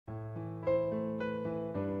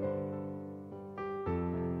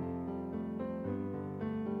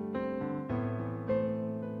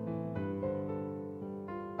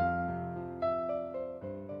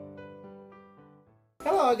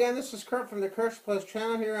Hello again, this is Kurt from the Kurt's Plus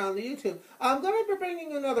channel here on the YouTube. I'm going to be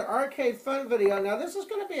bringing another arcade fun video. Now this is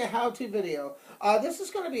going to be a how-to video. This is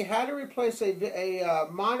going to be how to replace a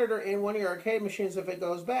monitor in one of your arcade machines if it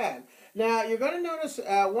goes bad. Now you're going to notice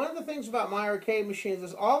one of the things about my arcade machines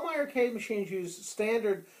is all my arcade machines use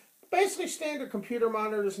basically standard computer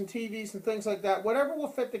monitors and TVs and things like that, whatever will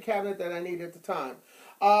fit the cabinet that I need at the time.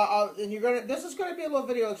 And this is going to be a little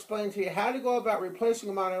video explaining to you how to go about replacing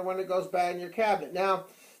a monitor when it goes bad in your cabinet. Now,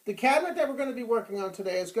 the cabinet that we're going to be working on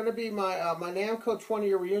today is going to be my Namco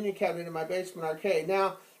 20-year reunion cabinet in my basement arcade.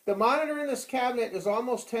 Now, the monitor in this cabinet is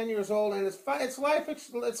almost 10 years old, and its life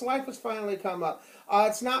has finally come up.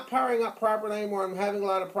 It's not powering up properly anymore. I'm having a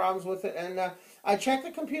lot of problems with it, and I checked the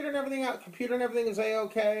computer and everything out. Computer and everything is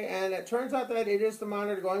A-OK, and it turns out that it is the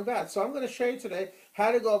monitor going bad. So I'm going to show you today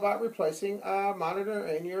how to go about replacing a monitor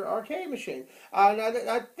in your arcade machine. Now,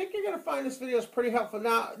 I think you're going to find this video is pretty helpful.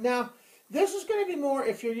 Now, this is going to be more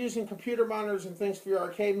if you're using computer monitors and things for your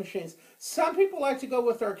arcade machines. Some people like to go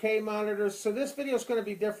with arcade monitors, so this video is going to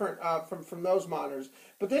be different from those monitors.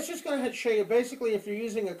 But this is going to show you basically if you're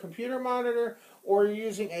using a computer monitor or you're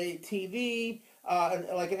using a TV,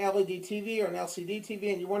 like an LED TV or an LCD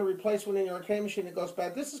TV, and you want to replace one in your arcade machine that goes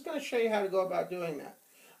bad. This is going to show you how to go about doing that.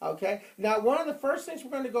 Okay. Now, one of the first things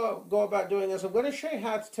we're going to go about doing is I'm going to show you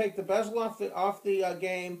how to take the bezel off the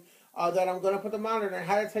game that I'm going to put the monitor in,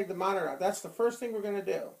 how to take the monitor out. That's the first thing we're going to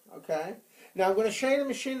do. Okay. Now, I'm going to show you the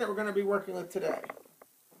machine that we're going to be working with today.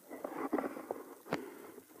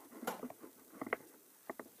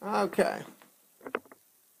 Okay.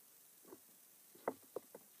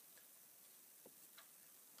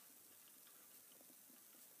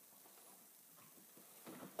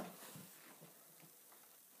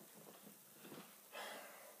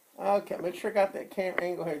 Okay, make sure I got that camera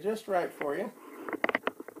angle here just right for you.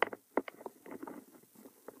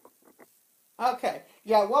 Okay,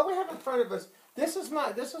 yeah, what we have in front of us, this is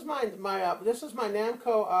my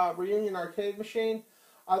Namco reunion arcade machine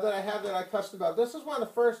that I have that I custom built. This is one of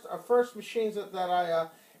the first machines that I,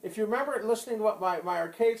 if you remember listening to what my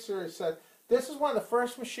arcade series said, this is one of the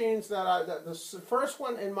first machines the first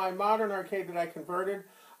one in my modern arcade that I converted.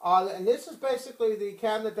 And this is basically the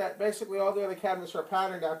cabinet that basically all the other cabinets are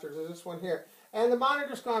patterned after. Is this one here. And the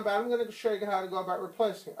monitor's gone bad. I'm going to show you how to go about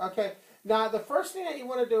replacing it. Okay. Now, the first thing that you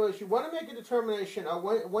want to do is you want to make a determination of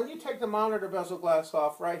when you take the monitor bezel glass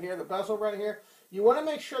off right here, the bezel right here, you want to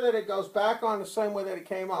make sure that it goes back on the same way that it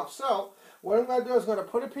came off. So, what I'm going to do is I'm going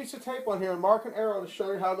to put a piece of tape on here and mark an arrow to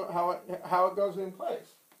show you how it goes in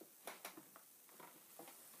place.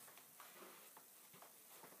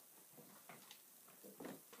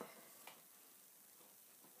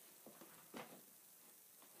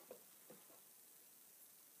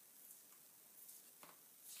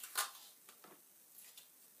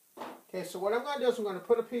 Okay, so what I'm going to do is I'm going to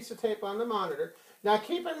put a piece of tape on the monitor. Now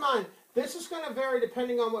keep in mind, this is going to vary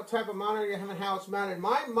depending on what type of monitor you have and how it's mounted.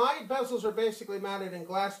 My bezels are basically mounted in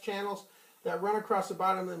glass channels that run across the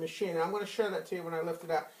bottom of the machine. And I'm going to show that to you when I lift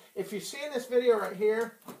it out. If you see in this video right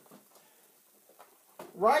here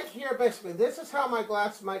basically, this is how my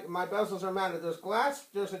bezels are mounted.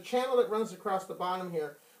 There's a channel that runs across the bottom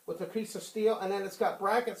here with a piece of steel, and then it's got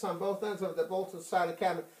brackets on both ends of it that bolt to the side of the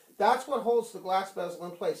cabinet. That's what holds the glass bezel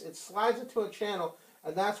in place. It slides into a channel,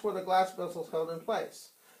 and that's where the glass bezel is held in place.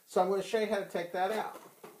 So I'm going to show you how to take that out.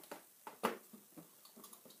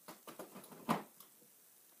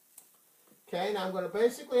 Okay, now I'm going to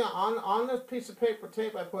basically, on this piece of paper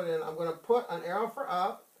tape I put in, I'm going to put an arrow for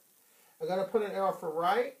up, I'm going to put an arrow for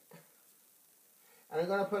right, and I'm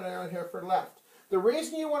going to put an arrow here for left. The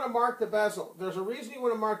reason you want to mark the bezel, there's a reason you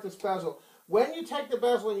want to mark this bezel. When you take the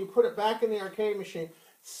bezel and you put it back in the arcade machine,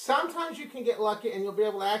 sometimes you can get lucky and you'll be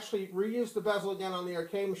able to actually reuse the bezel again on the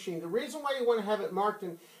arcade machine. The reason why you want to have it marked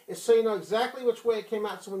is so you know exactly which way it came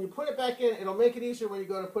out. So when you put it back in, it'll make it easier when you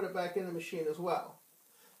go to put it back in the machine as well.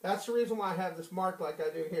 That's the reason why I have this marked like I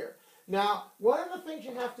do here. Now, one of the things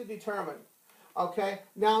you have to determine, okay,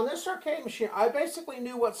 now in this arcade machine, I basically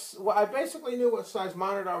knew what size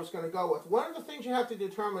monitor I was going to go with. One of the things you have to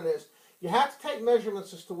determine is you have to take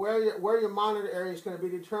measurements as to where your monitor area is going to be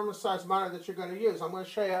determined the size monitor that you're going to use. I'm going to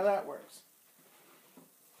show you how that works.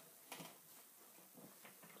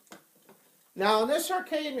 Now, in this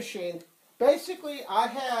arcade machine, basically I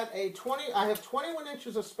have 21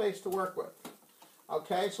 inches of space to work with.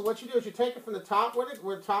 Okay, so what you do is you take it from the top where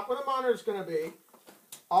the monitor is going to be,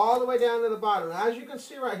 all the way down to the bottom. Now, as you can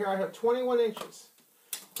see right here, I have 21 inches.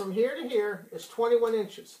 From here to here is 21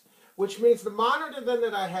 inches, which means the monitor then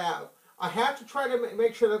that I have to try to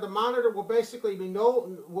make sure that the monitor will basically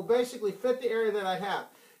fit the area that I have.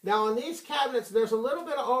 Now on these cabinets, there's a little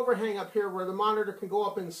bit of overhang up here where the monitor can go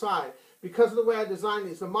up inside. Because of the way I designed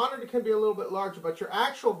these, the monitor can be a little bit larger, but your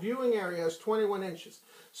actual viewing area is 21 inches.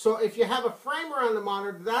 So if you have a frame around the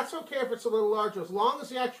monitor, that's okay if it's a little larger, as long as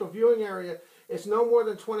the actual viewing area is no more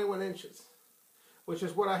than 21 inches, which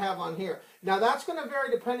is what I have on here. Now that's going to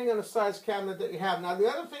vary depending on the size cabinet that you have. Now the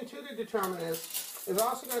other thing too to determine is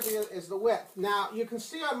also going to be is the width. Now you can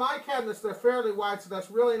see on my cabinets they're fairly wide, so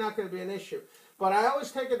that's really not going to be an issue. But I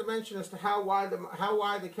always take a dimension as to how wide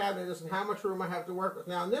the cabinet is and how much room I have to work with.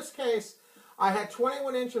 Now in this case, I had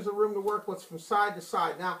 21 inches of room to work with from side to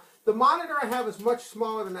side. Now the monitor I have is much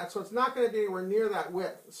smaller than that, so it's not going to be anywhere near that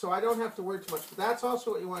width. So I don't have to worry too much. But that's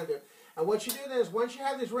also what you want to do. And what you do then is once you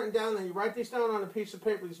have these written down, then you write these down on a piece of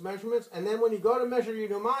paper, these measurements, and then when you go to measure your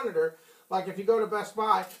new monitor, like if you go to Best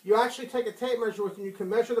Buy, you actually take a tape measure with you, and you can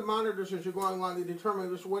measure the monitors as you're going along to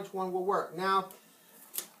determine which one will work. Now,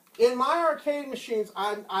 in my arcade machines,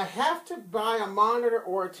 I have to buy a monitor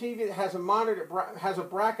or a TV that has a monitor has a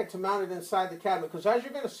bracket to mount it inside the cabinet. Because as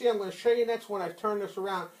you're going to see, I'm going to show you next when I turn this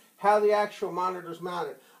around how the actual monitor is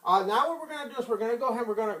mounted. Now what we're going to do is we're going to go ahead.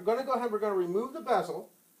 We're going to remove the bezel,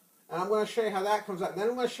 and I'm going to show you how that comes out. And then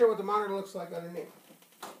I'm going to show you what the monitor looks like underneath.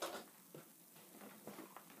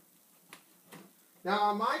 Now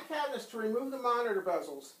on my cabinets, to remove the monitor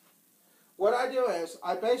bezels, what I do is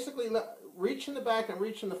I basically reach in the back and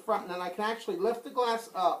reach in the front, and then I can actually lift the glass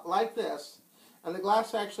up like this, and the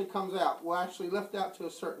glass actually comes out. Will actually lift out to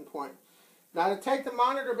a certain point. Now to take the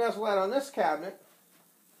monitor bezel out on this cabinet,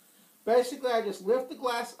 basically I just lift the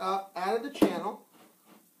glass up out of the channel,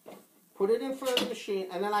 put it in front of the machine,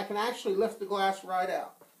 and then I can actually lift the glass right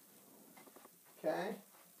out. Okay?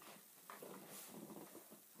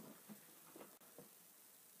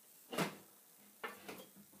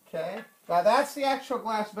 Okay? Now that's the actual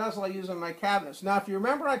glass bezel I use on my cabinets. Now if you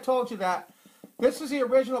remember I told you that this is the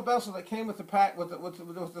original bezel that came with the pack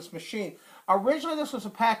with this machine. Originally this was a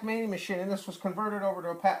Pac-Mania machine, and this was converted over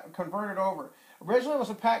to Originally it was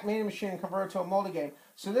a Pac-Mania machine and converted to a Multigame.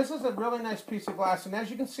 So this is a really nice piece of glass, and as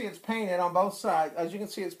you can see it's painted on both sides. As you can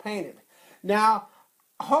see it's painted. Now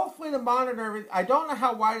hopefully the monitor, I don't know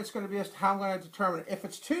how wide it's going to be as to how I'm going to determine it. If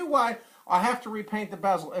it's too wide, I have to repaint the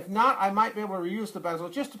bezel. If not, I might be able to reuse the bezel.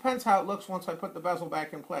 It just depends how it looks once I put the bezel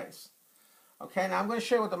back in place. Okay, now I'm going to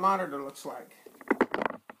show you what the monitor looks like.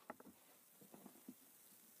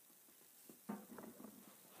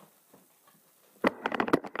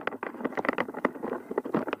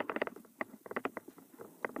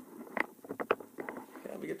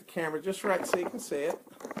 Okay, let me get the camera just right so you can see it.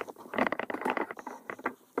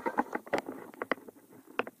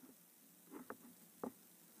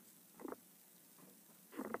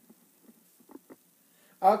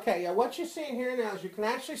 Okay, yeah, what you're seeing here now is you can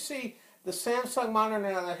actually see the Samsung monitor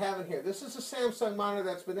now that I have in here. This is a Samsung monitor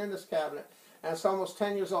that's been in this cabinet, and it's almost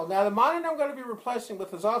 10 years old. Now, the monitor I'm going to be replacing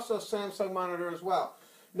with is also a Samsung monitor as well.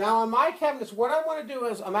 Now, on my cabinets, what I want to do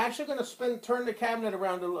is I'm actually going to turn the cabinet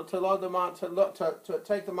around to load to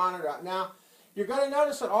take the monitor out. Now, you're going to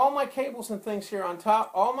notice that all my cables and things here on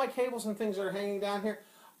top, all my cables and things that are hanging down here,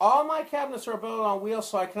 all my cabinets are built on wheels,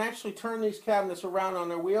 so I can actually turn these cabinets around on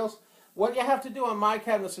their wheels. What you have to do on my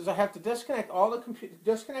cabinets is I have to disconnect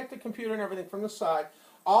the computer and everything from the side.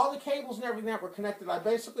 All the cables and everything that were connected, I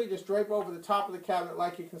basically just drape over the top of the cabinet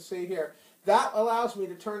like you can see here. That allows me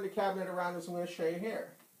to turn the cabinet around, as I'm going to show you here.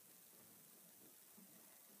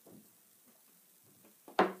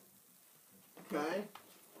 Okay.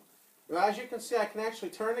 Now, as you can see, I can actually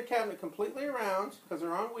turn the cabinet completely around because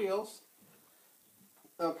they're on wheels.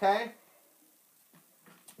 Okay.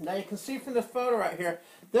 Now you can see from the photo right here,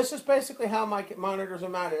 this is basically how my monitors are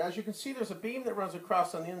mounted. As you can see, there's a beam that runs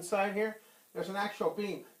across on the inside here. There's an actual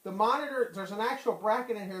beam. The monitor, there's an actual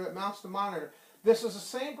bracket in here that mounts the monitor. This is the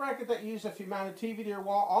same bracket that you use if you mount a TV to your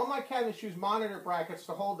wall. All my cabinets use monitor brackets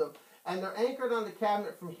to hold them. And they're anchored on the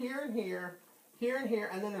cabinet from here and here, here and here,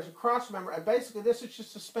 and then there's a cross member. And basically this is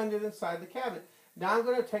just suspended inside the cabinet. Now I'm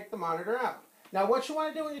going to take the monitor out. Now what you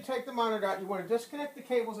want to do when you take the monitor out, you want to disconnect the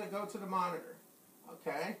cables that go to the monitor.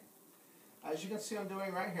 Okay? As you can see I'm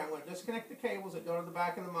doing right here, I'm going to disconnect the cables that go to the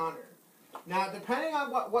back of the monitor. Now, depending on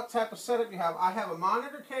what type of setup you have, I have a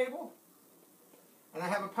monitor cable and I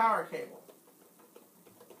have a power cable.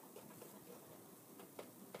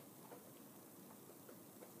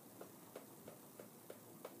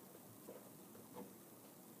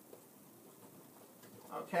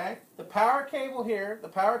 Okay? The power cable here, the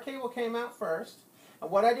power cable came out first. And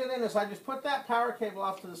what I do then is I just put that power cable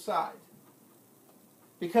off to the side.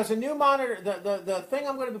 Because the new monitor, the thing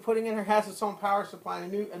I'm going to be putting in here has its own power supply,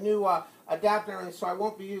 and a new adapter, and so I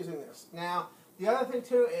won't be using this. Now, the other thing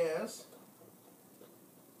too is,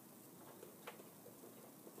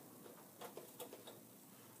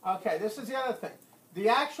 Okay, this is the other thing. The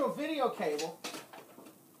actual video cable,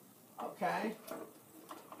 okay,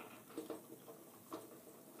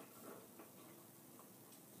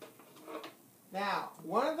 now,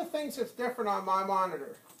 one of the things that's different on my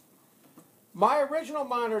monitor, my original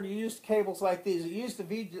monitor used cables like these. It used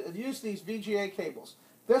these VGA cables.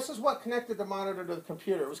 This is what connected the monitor to the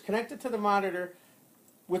computer. It was connected to the monitor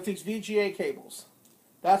with these VGA cables.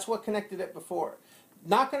 That's what connected it before.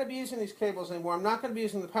 Not going to be using these cables anymore. I'm not going to be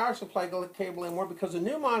using the power supply cable anymore because the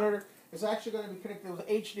new monitor is actually going to be connected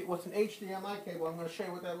with an HDMI cable. I'm going to show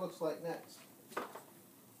you what that looks like next.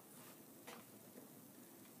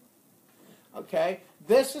 Okay,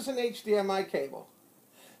 this is an HDMI cable.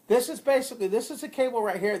 This is a cable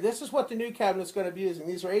right here. This is what the new cabinet is going to be using.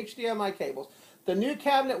 These are HDMI cables. The new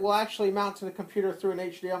cabinet will actually mount to the computer through an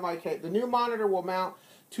HDMI cable. The new monitor will mount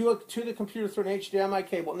to the computer through an HDMI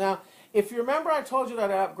cable. Now, if you remember, I told you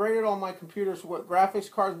that I upgraded all my computers with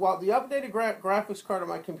graphics cards. Well, the updated graphics card on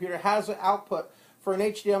my computer has an output for an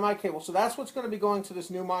HDMI cable. So that's what's going to be going to this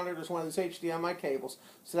new monitor, is one of these HDMI cables.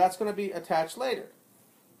 So that's going to be attached later.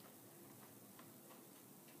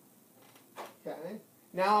 Okay.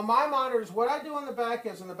 Now on my monitors, what I do on the back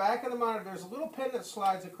is, in the back of the monitor, there's a little pin that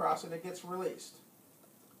slides across and it gets released.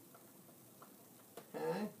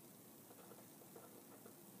 Okay.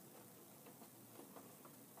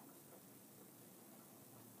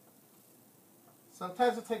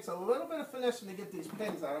 Sometimes it takes a little bit of finessing to get these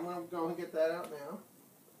pins out. I'm going to go and get that out now.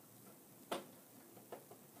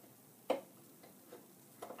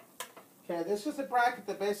 Okay, this is the bracket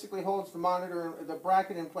that basically holds the monitor, the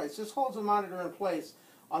bracket in place. This holds the monitor in place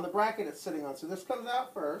on the bracket it's sitting on. So this comes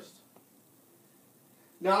out first.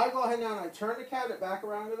 Now I go ahead now and I turn the cabinet back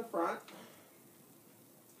around to the front.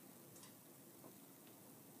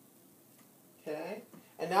 Okay.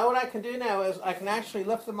 And now what I can do now is I can actually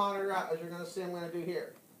lift the monitor out, as you're going to see I'm going to do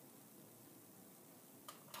here.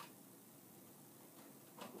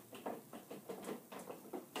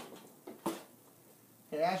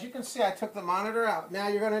 Okay, as you can see, I took the monitor out. Now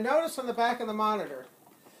you're going to notice on the back of the monitor,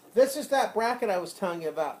 this is that bracket I was telling you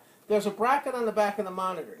about. There's a bracket on the back of the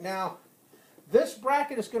monitor. Now, this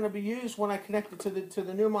bracket is going to be used when I connect it to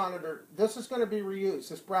the new monitor. This is going to be reused,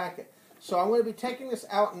 this bracket. So I'm going to be taking this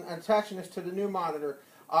out and attaching this to the new monitor.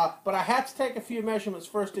 But I had to take a few measurements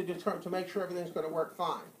first to make sure everything's going to work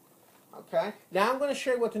fine. Okay? Now I'm going to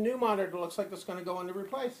show you what the new monitor looks like that's going to go in to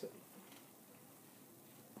replace it.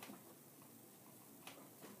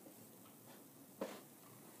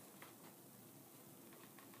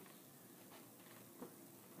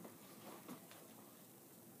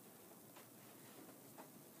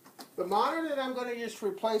 The monitor that I'm going to use to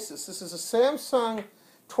replace this is a Samsung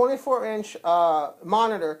 24-inch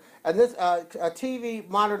monitor, and this a TV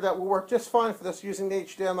monitor that will work just fine for this, using the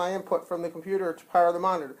HDMI input from the computer to power the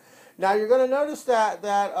monitor. Now you're going to notice that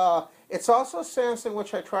it's also Samsung,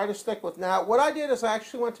 which I try to stick with. Now what I did is I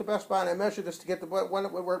actually went to Best Buy and I measured this to get when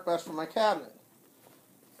it would work best for my cabinet.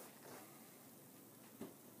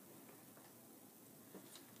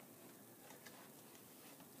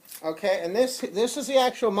 Okay, and this is the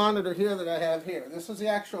actual monitor here that I have here. This is the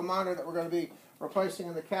actual monitor that we're going to be replacing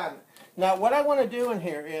in the cabinet. Now, what I want to do in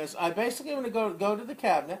here is I basically want to go to the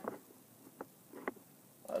cabinet.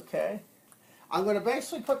 Okay, I'm going to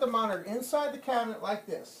basically put the monitor inside the cabinet like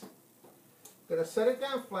this. I'm going to set it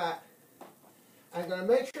down flat. I'm going to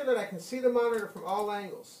make sure that I can see the monitor from all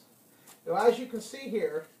angles. Now, as you can see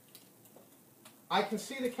here, I can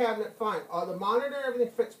see the cabinet fine. The monitor,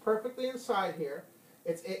 everything fits perfectly inside here.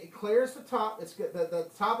 It clears the top. It's good. The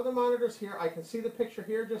top of the monitor's here. I can see the picture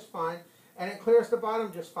here just fine, and it clears the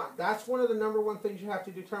bottom just fine. That's one of the #1 things you have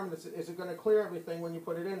to determine: is it going to clear everything when you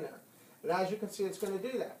put it in there? And as you can see, it's going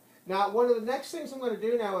to do that. Now, one of the next things I'm going to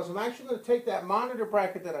do now is I'm actually going to take that monitor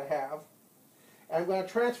bracket that I have, and I'm going to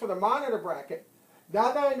transfer the monitor bracket.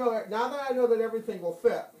 Now that I know that everything will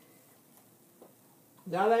fit.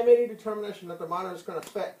 Now that I made a determination that the monitor is going to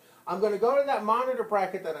fit, I'm going to go to that monitor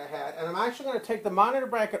bracket that I had, and I'm actually going to take the monitor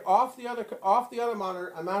bracket off the other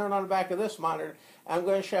monitor. I mount it on the back of this monitor, and I'm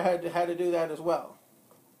going to show you how to do that as well.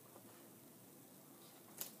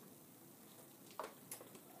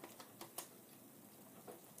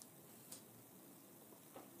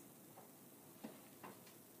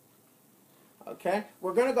 Okay,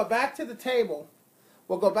 we're going to go back to the table.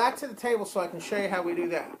 We'll go back to the table so I can show you how we do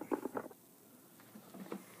that.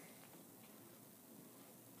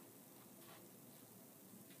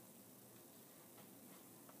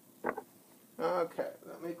 Okay,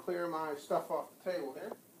 let me clear my stuff off the table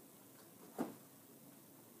here.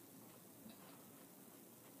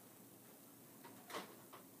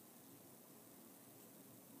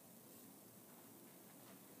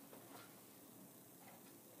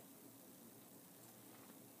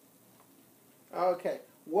 Okay,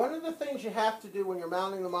 one of the things you have to do when you're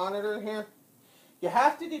mounting the monitor in here, you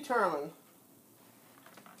have to determine,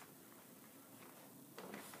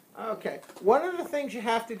 one of the things you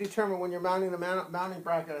have to determine when you're mounting the mounting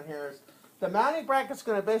bracket in here is the mounting bracket's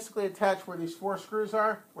going to basically attach where these four screws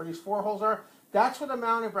are, where these four holes are. That's where the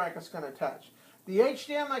mounting bracket's going to attach. The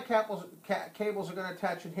HDMI cables are going to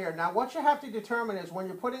attach in here. Now what you have to determine is when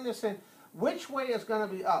you're putting this in, which way is going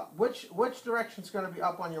to be up, which direction is going to be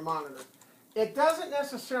up on your monitor. It doesn't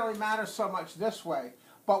necessarily matter so much this way,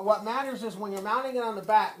 but what matters is when you're mounting it on the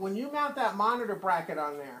back, when you mount that monitor bracket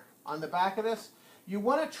on there, on the back of this, you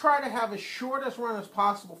want to try to have as short a run as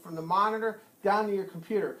possible from the monitor down to your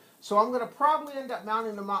computer. So I'm going to probably end up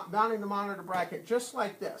mounting the monitor bracket just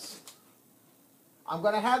like this. I'm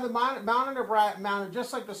going to have the monitor bracket mounted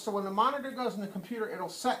just like this, so when the monitor goes in the computer, it'll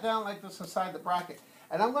set down like this inside the bracket.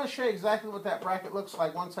 And I'm going to show you exactly what that bracket looks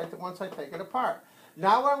like once I take it apart.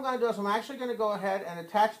 Now what I'm going to do is I'm actually going to go ahead and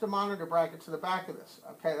attach the monitor bracket to the back of this.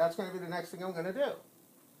 Okay, that's going to be the next thing I'm going to do.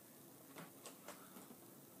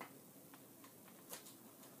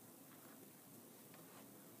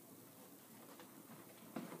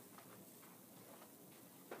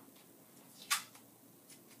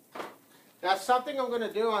 Now something I'm going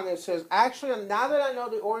to do on this is, actually now that I know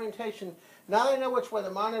the orientation, now that I know which way the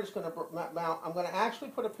monitor is going to mount, I'm going to actually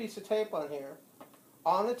put a piece of tape on here,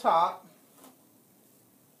 on the top.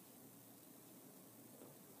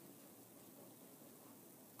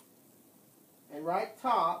 And right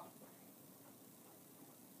top,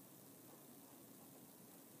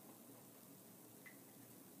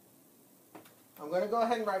 I'm going to go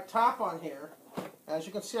ahead and write top on here. As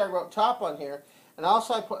you can see, I wrote top on here. And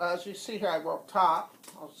also, I put, as you see here, I wrote top.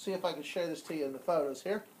 I'll see if I can show this to you in the photos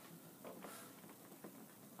here.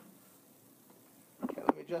 Okay,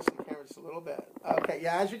 let me adjust the camera just a little bit. Okay,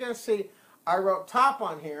 yeah, as you're going to see, I wrote top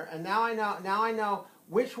on here, and now I know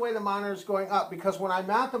which way the monitor is going up, because when I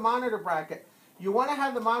mount the monitor bracket, you want to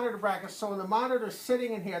have the monitor bracket so when the monitor is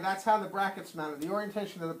sitting in here, that's how the bracket's mounted, the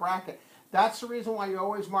orientation of the bracket. That's the reason why you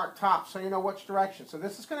always mark top, so you know which direction. So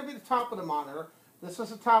this is going to be the top of the monitor. This is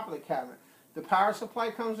the top of the cabinet. The power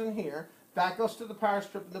supply comes in here. That goes to the power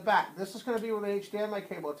strip in the back. This is going to be where the HDMI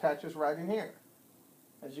cable attaches right in here,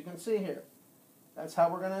 as you can see here. That's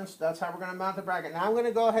how we're going to mount the bracket. Now I'm going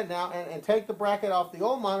to go ahead now and take the bracket off the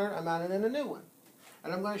old monitor and mount it in the new one,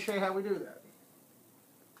 and I'm going to show you how we do that.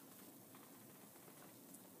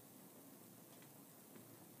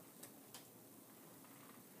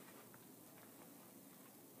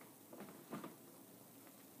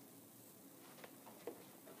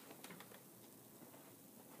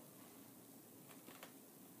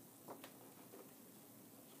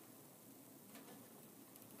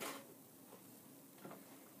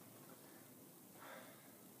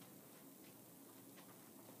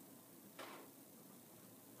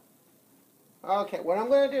 Okay, what I'm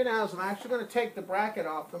going to do now is I'm actually going to take the bracket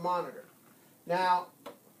off the monitor. Now,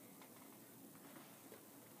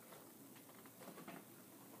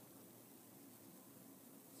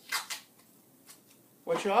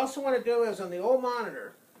 what you also want to do is on the old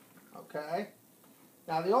monitor, okay?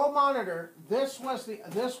 Now the old monitor, this was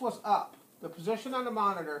up. The position on the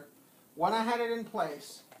monitor, when I had it in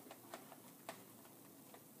place,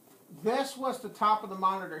 this was the top of the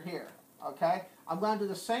monitor here, okay? I'm going to do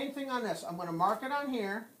the same thing on this. I'm going to mark it on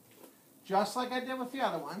here, just like I did with the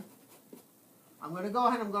other one. I'm going to go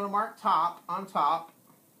ahead and I'm going to mark top on top.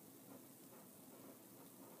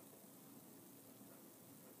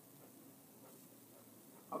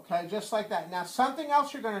 Okay, just like that. Now something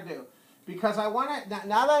else you're going to do, because I want it,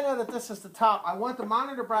 now that I know that this is the top, I want the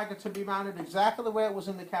monitor bracket to be mounted exactly the way it was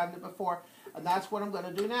in the cabinet before, and that's what I'm going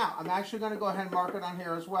to do now. I'm actually going to go ahead and mark it on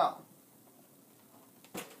here as well.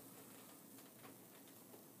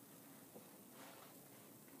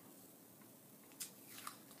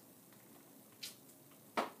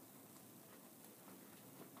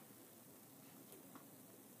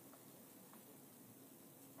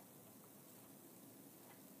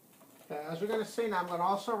 As you're going to see now, I'm going to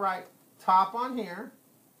also write top on here.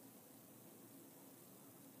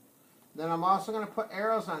 Then I'm also going to put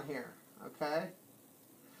arrows on here, okay?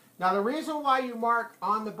 Now the reason why you mark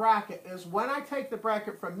on the bracket is when I take the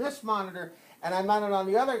bracket from this monitor and I mount it on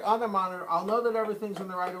the other monitor, I'll know that everything's in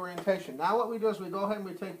the right orientation. Now what we do is we go ahead and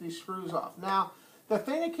we take these screws off. Now, the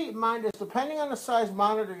thing to keep in mind is depending on the size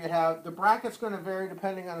monitor you have, the bracket's going to vary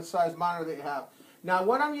depending on the size monitor that you have. Now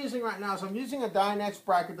what I'm using right now is I'm using a Dynex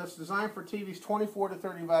bracket that's designed for TVs 24 to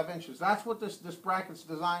 35 inches. That's what this bracket's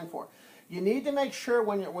designed for. You need to make sure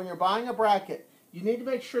when you're buying a bracket, you need to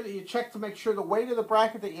make sure that you check to make sure the weight of the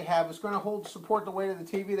bracket that you have is going to support the weight of the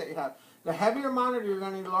TV that you have. The heavier monitor, you're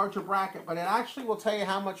going to need a larger bracket, but it actually will tell you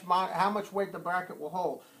how much weight the bracket will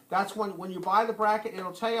hold. That's when you buy the bracket,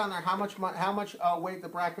 it'll tell you on there how much weight the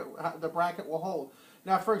bracket will hold.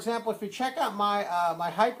 Now, for example, if you check out my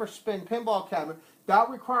my Hyperspin pinball cabinet, that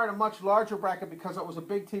required a much larger bracket because it was a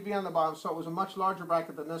big TV on the bottom, so it was a much larger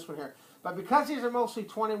bracket than this one here. But because these are mostly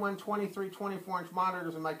 21, 23, 24-inch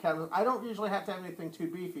monitors in my cabinet, I don't usually have to have anything too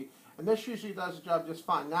beefy, and this usually does the job just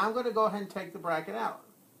fine. Now I'm going to go ahead and take the bracket out.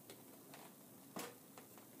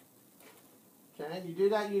 Okay, and you do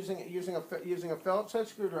that using a Phillips head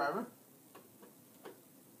screwdriver.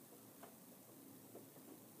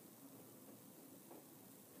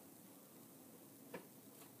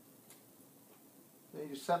 Then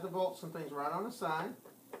you set the bolts and things right on the side.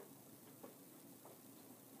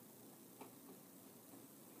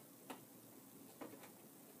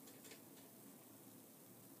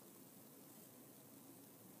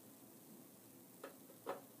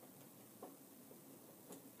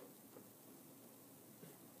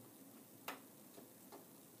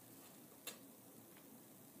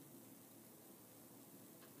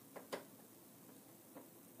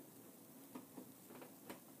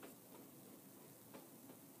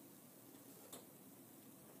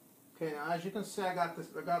 Okay, now as you can see, I got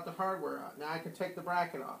the hardware out. Now I can take the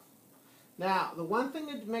bracket off. Now, the one thing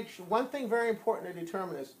very important to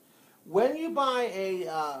determine is when you buy a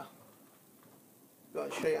go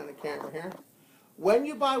and show you on the camera here. When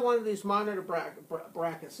you buy one of these monitor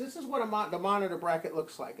brackets, this is what the monitor bracket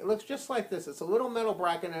looks like. It looks just like this. It's a little metal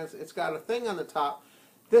bracket, and it's got a thing on the top.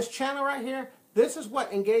 This channel right here, this is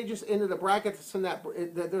what engages into the bracket that's in that.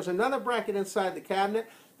 There's another bracket inside the cabinet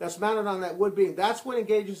that's mounted on that wood beam. That's what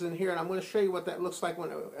engages in here, and I'm going to show you what that looks like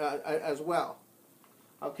as well.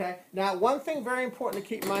 Okay. Now, one thing very important to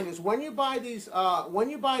keep in mind is when you buy these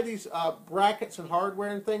brackets and hardware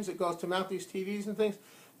and things that goes to mount these TVs and things,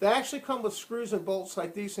 they actually come with screws and bolts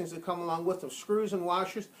like these things that come along with them, screws and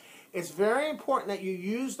washers. It's very important that you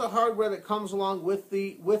use the hardware that comes along with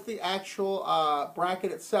the actual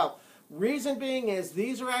bracket itself. Reason being is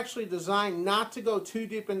these are actually designed not to go too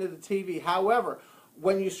deep into the TV. However,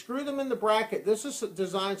 when you screw them in the bracket, this is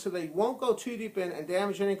designed so they won't go too deep in and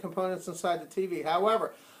damage any components inside the TV.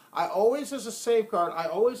 However, I always, as a safeguard, I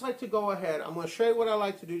always like to go ahead. I'm going to show you what I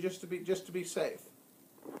like to do just to be safe.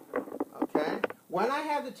 Okay? When I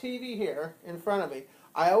have the TV here in front of me,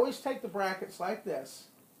 I always take the brackets like this.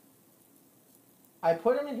 I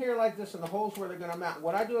put them in here like this in the holes where they're going to mount.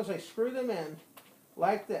 What I do is I screw them in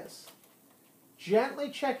like this, gently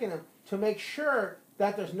checking them to make sure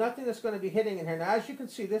that there's nothing that's going to be hitting in here. Now, as you can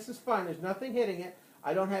see, this is fine. There's nothing hitting it.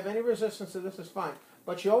 I don't have any resistance, so this is fine.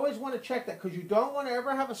 But you always want to check that because you don't want to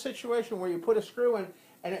ever have a situation where you put a screw in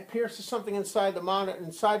and it pierces something inside the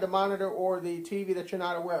monitor or the TV that you're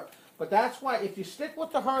not aware of. But that's why if you stick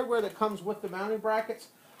with the hardware that comes with the mounting brackets,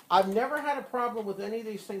 I've never had a problem with any of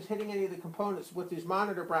these things hitting any of the components with these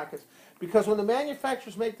monitor brackets because when the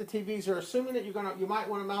manufacturers make the TVs, they're assuming that you might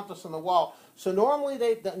want to mount this on the wall. So normally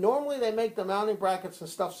they make the mounting brackets and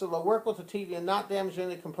stuff so they'll work with the TV and not damage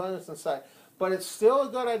any components inside. But it's still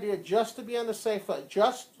a good idea just to be on the safe side.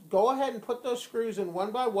 Just go ahead and put those screws in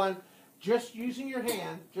one by one, just using your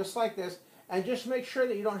hand, just like this, and just make sure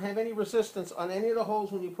that you don't have any resistance on any of the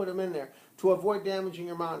holes when you put them in there to avoid damaging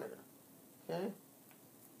your monitor. Okay?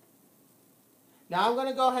 Now I'm going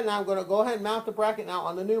to go ahead and mount the bracket now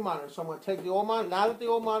on the new monitor. So I'm going to take the old monitor. Now that the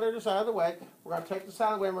old monitor is out of the way, we're going to take this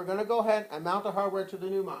out of the way and we're going to go ahead and mount the hardware to the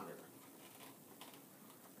new monitor.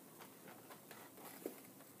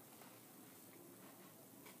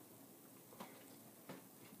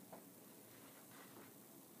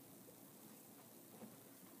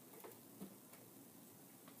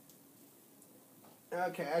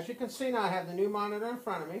 Okay, as you can see now I have the new monitor in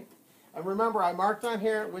front of me. And remember, I marked on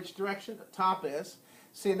here which direction the top is.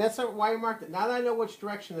 See, and that's why I marked it. Now that I know which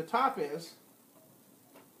direction the top is,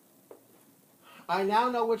 I now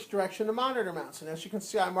know which direction the monitor mounts. And as you can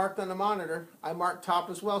see, I marked on the monitor. I marked top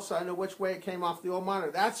as well, so I know which way it came off the old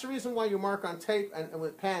monitor. That's the reason why you mark on tape and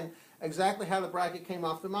with pen exactly how the bracket came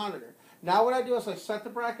off the monitor. Now what I do is I set the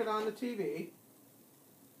bracket on the TV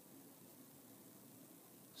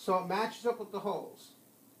so it matches up with the holes.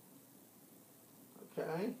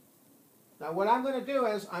 Okay? Now what I'm going to do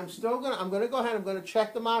is I'm going to go ahead and I'm going to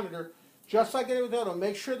check the monitor just like I did with the other one.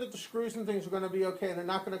 Make sure that the screws and things are going to be okay and they're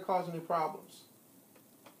not going to cause any problems.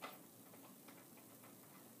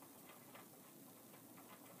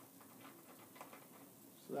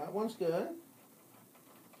 So that one's good.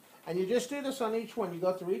 And you just do this on each one. You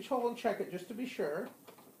go through each hole and check it just to be sure.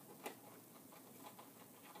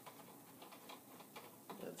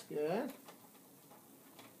 good.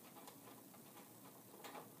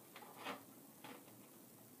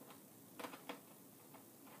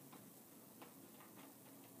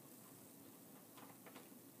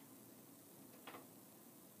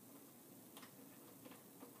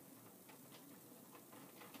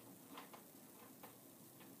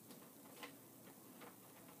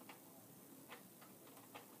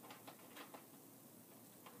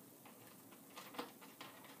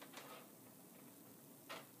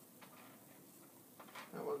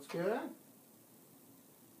 That one's good.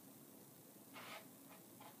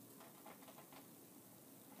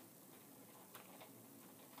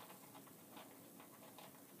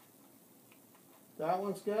 That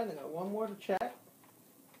one's good. I got one more to check.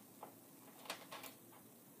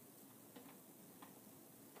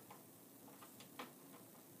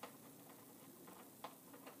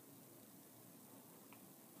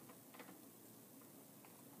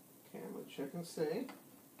 Okay, I'm going to check and see.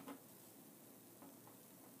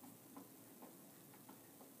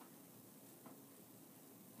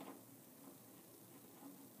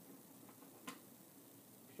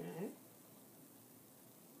 Okay.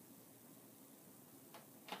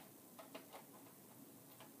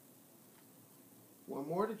 One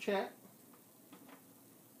more to check.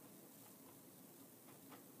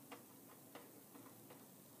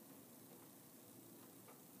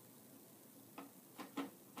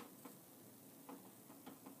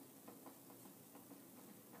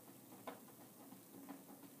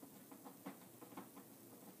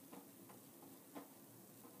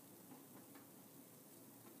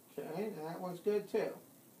 Okay, that one's good too.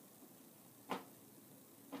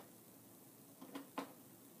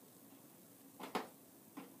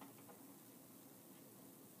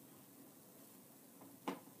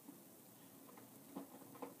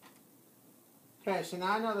 Okay, so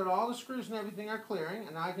now I know that all the screws and everything are clearing,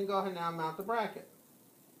 and I can go ahead now and mount the bracket.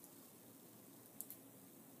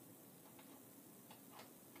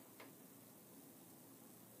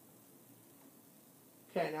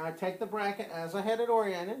 Okay, now I take the bracket as I had it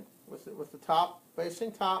oriented, with the top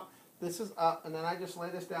facing top. This is up, and then I just lay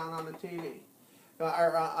this down on the TV,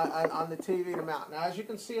 or on the TV to mount. Now, as you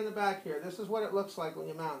can see in the back here, this is what it looks like when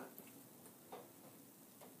you mount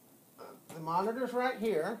it. The monitor's right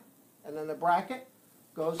here, and then the bracket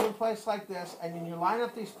goes in place like this, and then you line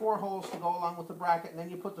up these 4 holes to go along with the bracket, and then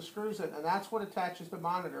you put the screws in, and that's what attaches the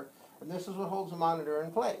monitor, and this is what holds the monitor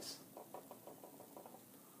in place.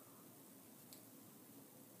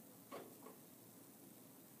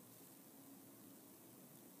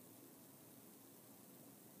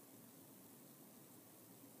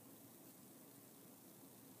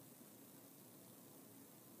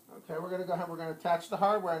 Okay, we're going to go ahead. We're going to attach the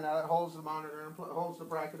hardware now that holds the monitor and holds the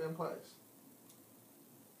bracket in place.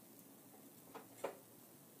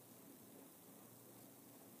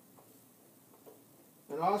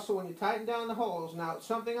 And also, when you tighten down the holes, now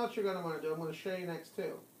something else you're going to want to do, I'm going to show you next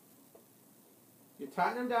too. You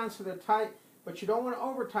tighten them down so they're tight, but you don't want to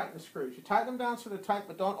over tighten the screws. You tighten them down so they're tight,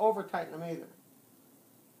 but don't over tighten them either.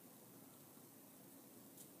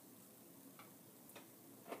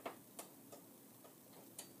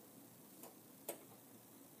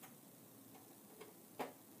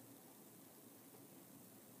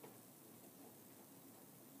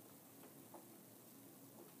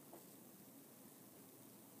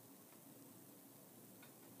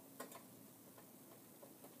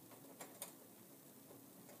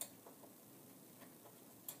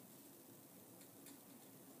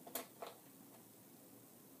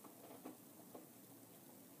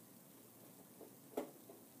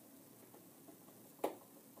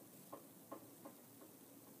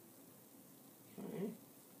 Okay.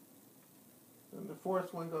 And the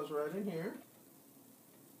 4th one goes right in here.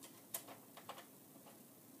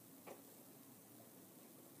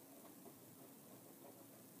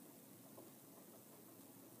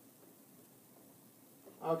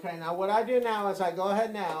 Okay, now what I do now is I go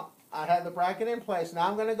ahead now, I have the bracket in place, now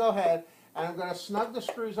I'm going to go ahead and I'm going to snug the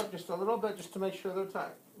screws up just a little bit just to make sure they're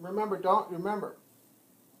tight. Remember,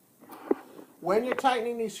 when you're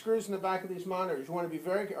tightening these screws in the back of these monitors, you want to be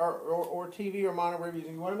very, or TV or monitor, whatever you're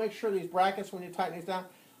using, you want to make sure these brackets, when you tighten these down,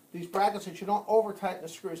 these brackets, that you don't over tighten the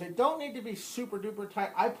screws. They don't need to be super duper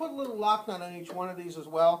tight. I put a little lock nut on each one of these as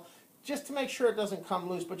well, just to make sure it doesn't come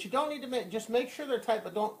loose. But you don't need to just make sure they're tight,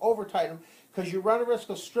 but don't over tighten them, because you run a risk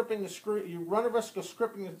of stripping the screw. You run a risk of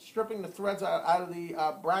stripping the threads out of the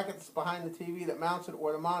brackets behind the TV that mounts it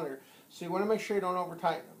or the monitor. So you want to make sure you don't over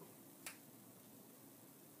tighten them.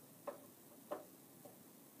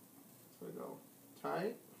 So we go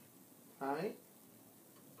tight, tight,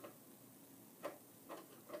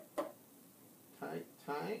 tight,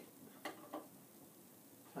 tight,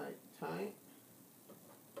 tight,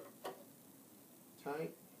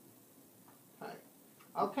 tight, tight.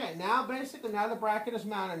 Okay, now basically, now the bracket is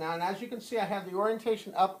mounted now, and as you can see, I have the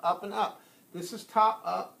orientation up, up, and up. This is top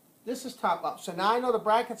up, this is top up. So now I know the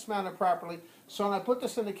bracket's mounted properly, so when I put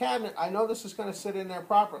this in the cabinet, I know this is going to sit in there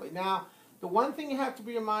properly. Now, the one thing you have to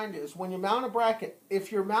be in mind is, when you mount a bracket,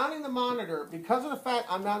 if you're mounting the monitor, because of the fact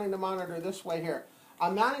I'm mounting the monitor this way here,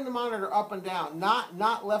 I'm mounting the monitor up and down,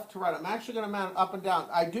 not left to right. I'm actually going to mount it up and down.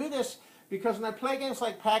 I do this because when I play games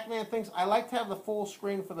like Pac-Man things, I like to have the full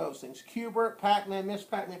screen for those things. Q*bert, Pac-Man, Miss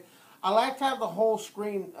Pac-Man. I like to have the whole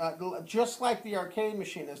screen, just like the arcade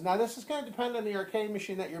machine is. Now, this is going to depend on the arcade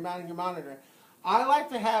machine that you're mounting your monitor. I like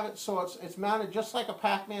to have it so it's mounted just like a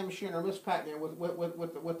Pac-Man machine or Miss Pac-Man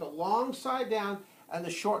with the long side down and the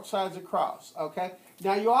short sides across, okay?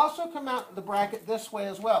 Now, you also can mount the bracket this way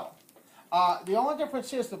as well. The only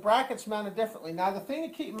difference is the bracket's mounted differently. Now, the thing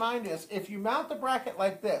to keep in mind is, if you mount the bracket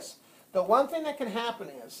like this, the one thing that can happen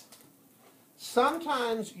is,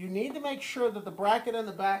 sometimes you need to make sure that the bracket in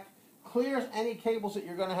the back clears any cables that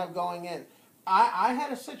you're going to have going in. I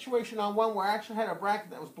had a situation on one where I actually had a bracket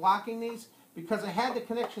that was blocking these, because I had the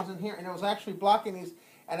connections in here and it was actually blocking these,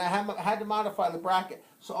 and I had to modify the bracket.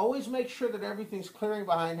 So always make sure that everything's clearing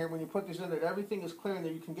behind here when you put these in, that everything is clear and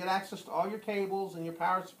that you can get access to all your cables and your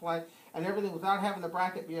power supply and everything without having the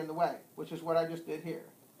bracket be in the way, which is what I just did here.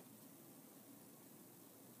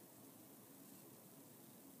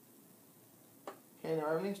 Okay,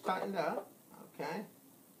 now everything's tightened up. Okay.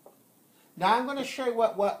 Now I'm going to show you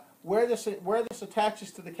where this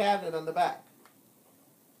attaches to the cabinet on the back.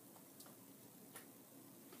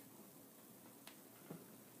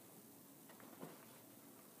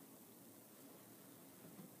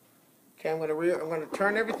 Okay, I'm going to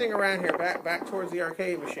turn everything around here back towards the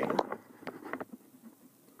arcade machine.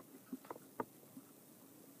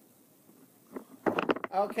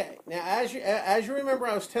 Okay, now as you remember,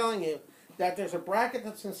 I was telling you that there's a bracket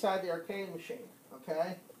that's inside the arcade machine.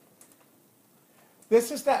 Okay,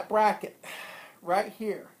 this is that bracket right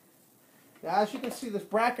here. Now, as you can see, this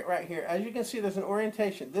bracket right here. As you can see, there's an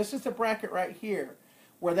orientation. This is the bracket right here,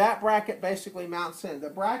 where that bracket basically mounts in. The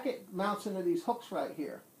bracket mounts into these hooks right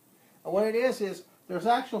here. And what it is there's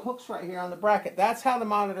actual hooks right here on the bracket. That's how the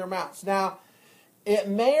monitor mounts. Now, it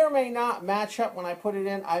may or may not match up when I put it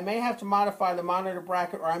in. I may have to modify the monitor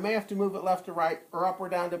bracket, or I may have to move it left or right, or up or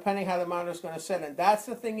down, depending how the monitor's going to sit in. That's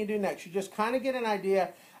the thing you do next. You just kind of get an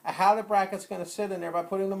idea of how the bracket's going to sit in there by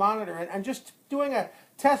putting the monitor in, and just doing a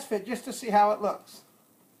test fit just to see how it looks.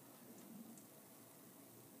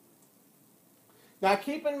 Now,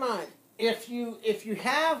 keep in mind, if you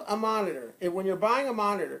have a monitor, when you're buying a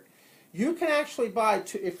monitor, you can actually buy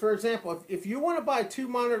two. For example, if you want to buy two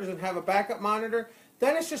monitors and have a backup monitor,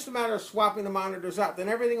 then it's just a matter of swapping the monitors out. Then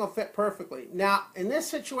everything will fit perfectly. Now, in this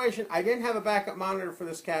situation, I didn't have a backup monitor for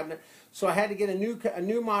this cabinet, so I had to get a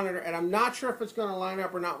new monitor, and I'm not sure if it's going to line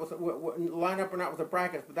up or not with the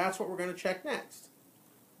brackets, but that's what we're going to check next.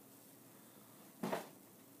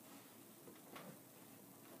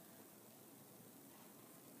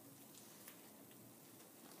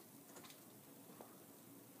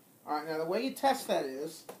 All right, now the way you test that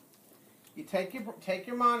is, you take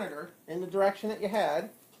your monitor in the direction that you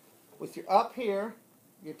had, with your up here,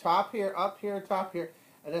 your top here, up here, top here,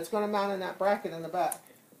 and it's going to mount in that bracket in the back.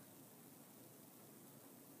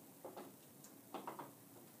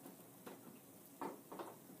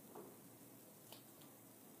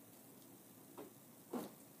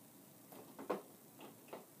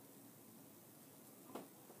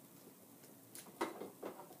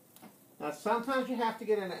 Now, sometimes you have to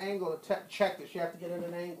get an angle to check this. You have to get at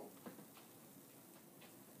an angle.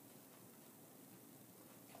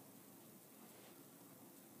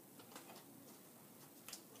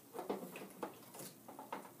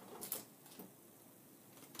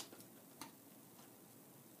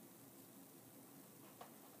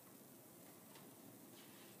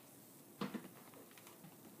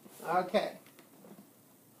 Okay.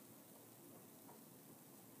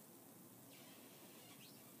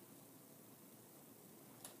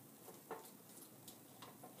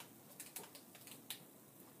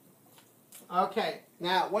 Okay,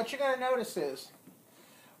 now what you're going to notice is,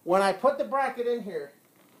 when I put the bracket in here,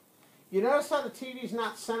 you notice how the TV's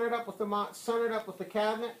not centered up with the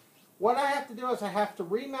cabinet? What I have to do is I have to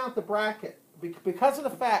remount the bracket, because of the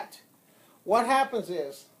fact, what happens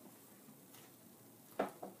is,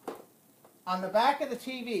 on the back of the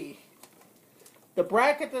TV, the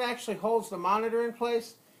bracket that actually holds the monitor in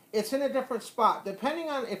place, it's in a different spot. Depending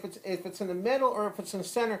on if it's in the middle or if it's in the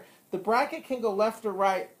center, the bracket can go left or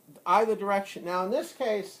right, either direction. Now, in this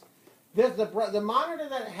case, the monitor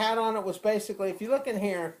that it had on it was basically, if you look in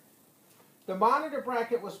here, The monitor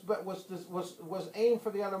bracket was aimed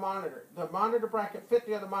for the other monitor. The monitor bracket fit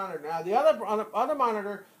the other monitor. Now the other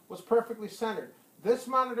monitor was perfectly centered. This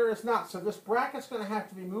monitor is not, so this bracket's going to have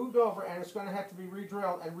to be moved over and it's going to have to be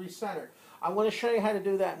re-drilled and recentered. I'm going to show you how to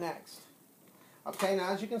do that next. Okay, now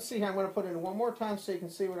as you can see here, I'm going to put it in one more time so you can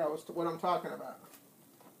see what I'm talking about.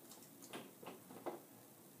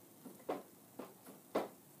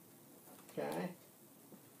 Okay.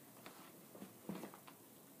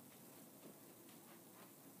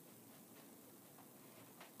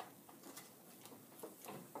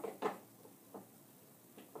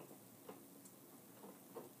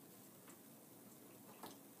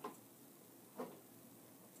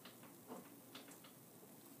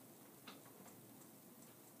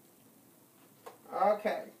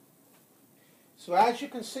 Okay, so as you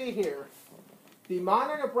can see here, the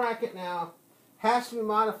monitor bracket now has to be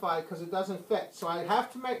modified because it doesn't fit. So I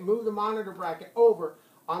have to move the monitor bracket over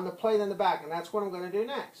on the plate in the back, and that's what I'm going to do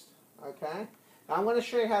next. Okay, now I'm going to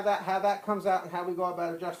show you how that comes out and how we go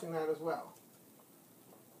about adjusting that as well.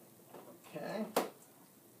 Okay.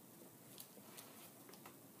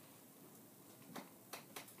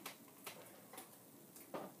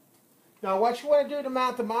 Now what you want to do to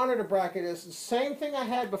mount the monitor bracket is the same thing I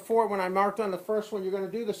had before when I marked on the first one. You're going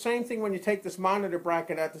to do the same thing when you take this monitor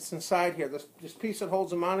bracket out that's inside here, this piece that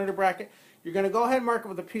holds the monitor bracket. You're going to go ahead and mark it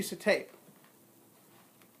with a piece of tape.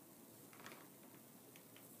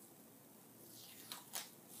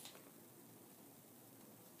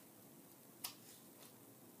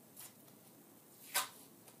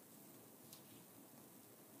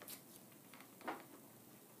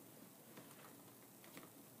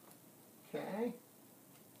 Okay.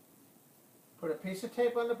 Put a piece of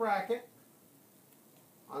tape on the bracket,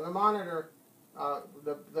 on the monitor,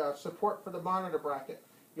 the support for the monitor bracket.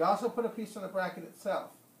 You also put a piece on the bracket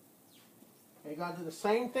itself. And you're going to do the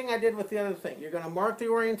same thing I did with the other thing. You're going to mark the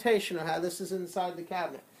orientation of how this is inside the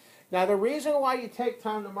cabinet. Now the reason why you take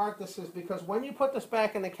time to mark this is because when you put this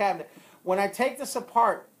back in the cabinet, when I take this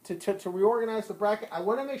apart to reorganize the bracket, I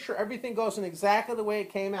want to make sure everything goes in exactly the way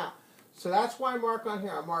it came out. So that's why I mark on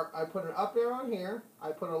here. I put an up arrow on here.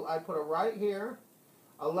 I put a right here,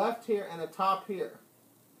 a left here, and a top here.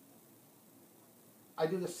 I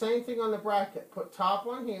do the same thing on the bracket. Put top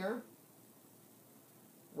on here,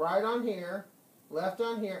 right on here, left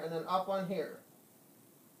on here, and then up on here.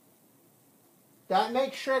 That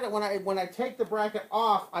makes sure that when I take the bracket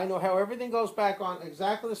off, I know how everything goes back on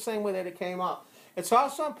exactly the same way that it came off. It's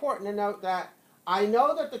also important to note that I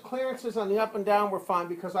know that the clearances on the up and down were fine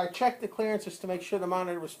because I checked the clearances to make sure the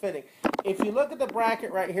monitor was fitting. If you look at the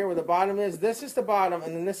bracket right here where the bottom is, this is the bottom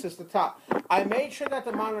and then this is the top. I made sure that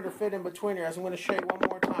the monitor fit in between here, as I'm going to show you one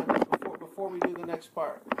more time before we do the next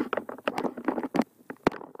part. Let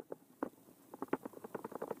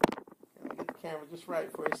me get the camera just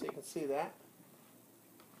right for you so you can see that.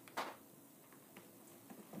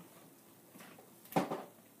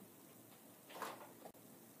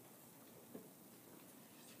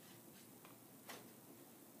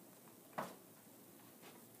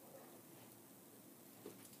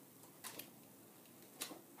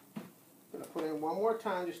 Put in one more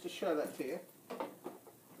time just to show that to you.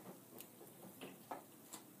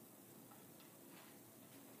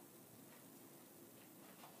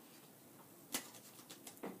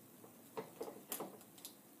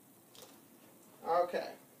 Okay.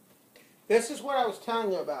 This is what I was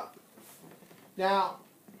telling you about. Now,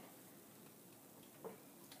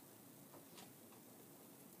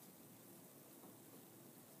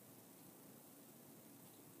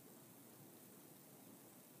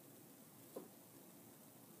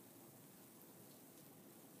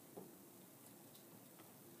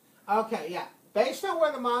 okay, yeah. Based on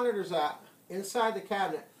where the monitor's at, inside the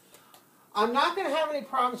cabinet, I'm not going to have any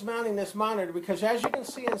problems mounting this monitor because as you can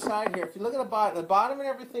see inside here, if you look at the bottom and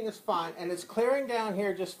everything is fine, and it's clearing down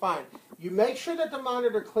here just fine. You make sure that the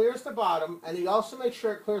monitor clears the bottom, and you also make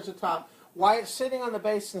sure it clears the top while it's sitting on the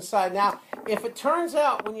base inside. Now, if it turns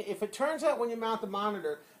out when you mount the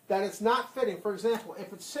monitor that it's not fitting, for example,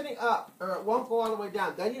 if it's sitting up or it won't go all the way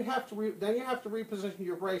down, then you have to reposition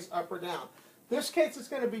your brace up or down. This case it's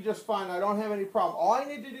going to be just fine. I don't have any problem. All I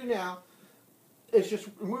need to do now is just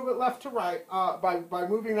move it left to right by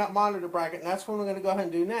moving that monitor bracket, and that's what we're going to go ahead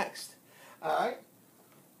and do next. All right.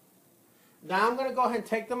 Now I'm going to go ahead and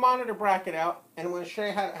take the monitor bracket out, and I'm going to show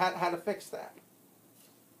you how to fix that.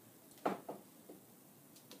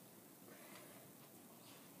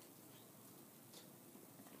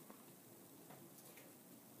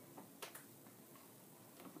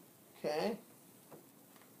 Okay.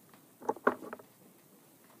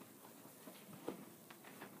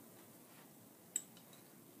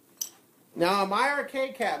 Now on my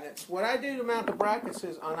arcade cabinets, what I do to mount the brackets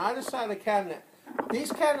is on either side of the cabinet,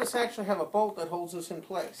 these cabinets actually have a bolt that holds this in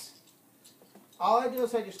place. All I do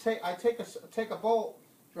is I just take a bolt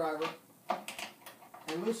driver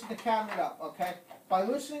and loosen the cabinet up, okay? By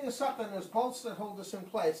loosening this up, then there's bolts that hold this in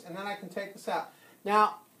place, and then I can take this out.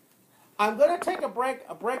 Now, I'm going to take a break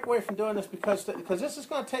away from doing this because this is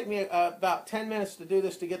going to take me about 10 minutes to do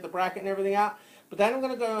this to get the bracket and everything out. But then I'm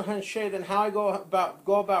going to go ahead and show you then how I go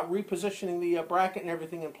about repositioning the bracket and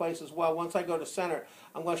everything in place as well. Once I go to center,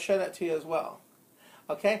 I'm going to show that to you as well.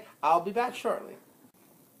 Okay, I'll be back shortly.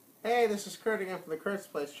 Hey, this is Kurt again from the Kurt's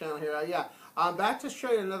Place channel here. Yeah, I'm back to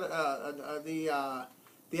show you another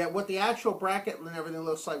what the actual bracket and everything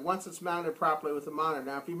looks like once it's mounted properly with the monitor.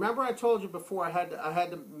 Now, if you remember, I told you before I had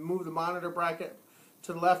to move the monitor bracket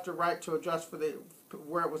to the left or right to adjust for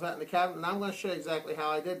where it was at in the cabinet, and I'm going to show you exactly how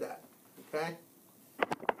I did that. Okay.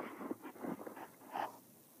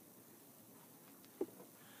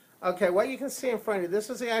 Okay, what you can see in front of you, this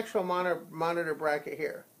is the actual monitor bracket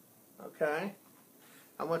here. Okay,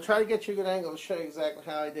 I'm going to try to get you a good angle to show you exactly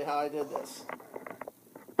how I did this.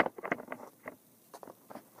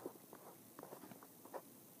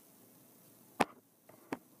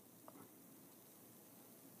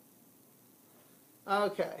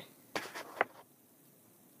 Okay.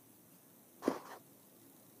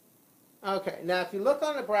 Okay, now if you look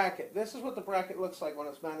on the bracket, this is what the bracket looks like when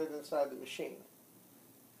it's mounted inside the machine.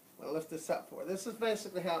 I'll lift this up for you. This is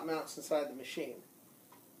basically how it mounts inside the machine.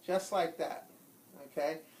 Just like that.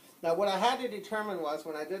 Okay? Now what I had to determine was,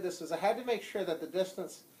 when I did this, is I had to make sure that the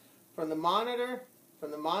distance from the monitor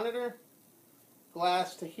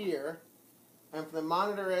glass to here, and from the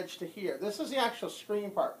monitor edge to here. This is the actual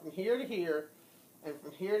screen part. From here to here, and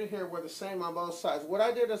from here to here were the same on both sides. What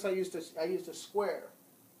I did is I used a square.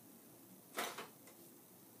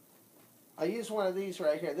 I use one of these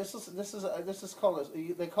right here. This is called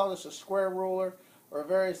they call this a square ruler, or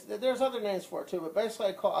there's other names for it too, but basically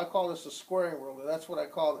I call this a squaring ruler. That's what I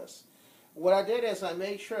call this. What I did is I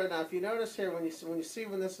made sure. Now, if you notice here, when this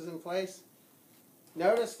is in place,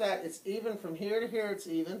 notice that it's even from here to here. It's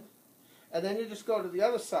even, and then you just go to the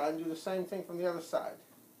other side and do the same thing from the other side.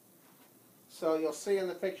 So you'll see in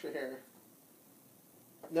the picture here.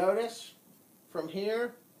 Notice from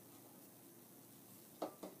here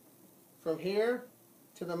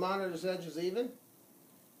to the monitor's edge is even.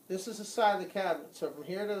 This is the side of the cabinet. So from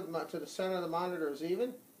here to the center of the monitor is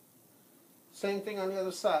even. Same thing on the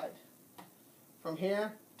other side. From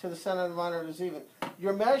here to the center of the monitor is even.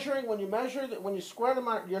 You're measuring, when you square the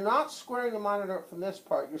monitor, you're not squaring the monitor up from this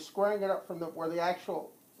part. You're squaring it up from where the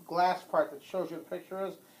actual glass part that shows you the picture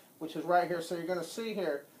is, which is right here. So you're going to see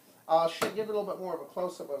here, I'll give you a little bit more of a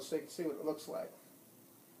close-up of it so you can see what it looks like.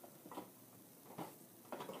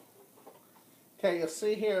 Okay, you'll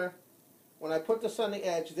see here, when I put this on the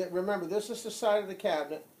edge, remember, this is the side of the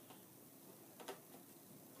cabinet.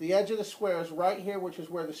 The edge of the square is right here, which is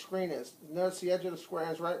where the screen is. Notice the edge of the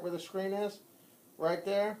square is right where the screen is, right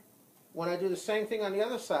there. When I do the same thing on the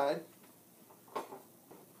other side,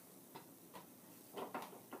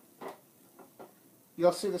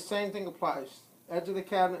 you'll see the same thing applies. Edge of the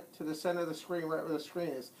cabinet to the center of the screen, right where the screen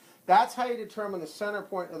is. That's how you determine the center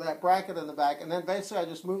point of that bracket in the back. And then basically I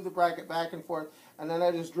just move the bracket back and forth, and then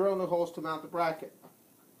I just drill new holes to mount the bracket.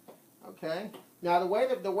 Okay? Now the way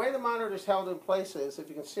the monitor is held in place is, if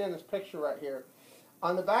you can see in this picture right here,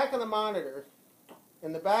 on the back of the monitor,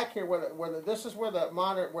 in the back here, this is where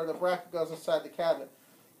the bracket goes inside the cabinet.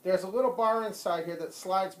 There's a little bar inside here that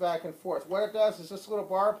slides back and forth. What it does is this little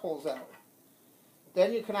bar pulls out.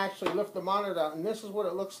 Then you can actually lift the monitor out, and this is what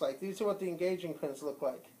it looks like. These are what the engaging pins look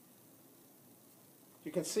like.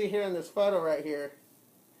 You can see here in this photo right here.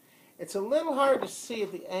 It's a little hard to see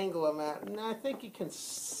at the angle I'm at, and I think you can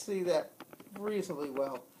see that reasonably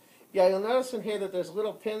well. Yeah, you'll notice in here that there's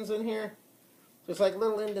little pins in here. There's like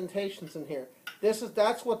little indentations in here.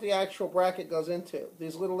 That's what the actual bracket goes into,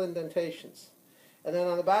 these little indentations. And then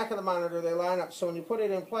on the back of the monitor they line up, so when you put it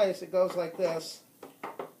in place it goes like this.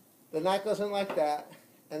 Then that goes in like that,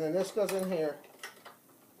 and then this goes in here.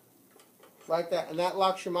 Like that, and that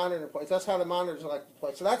locks your monitor in place. That's how the monitors are like in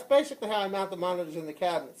place. So that's basically how I mount the monitors in the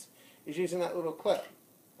cabinets, is using that little clip.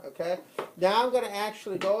 Okay? Now I'm going to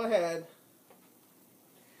actually go ahead.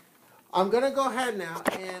 I'm going to go ahead now,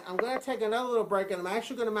 and I'm going to take another little bracket. I'm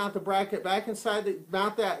actually going to mount the bracket back inside the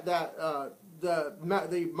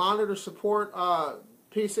monitor support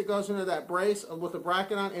piece that goes into that brace with the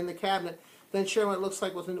bracket on in the cabinet. Then show what it looks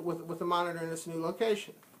like with the monitor in this new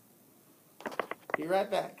location. Be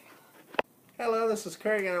right back. Hello, this is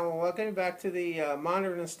Craig, and I want to welcome you back to the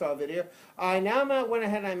monitor install video. I now went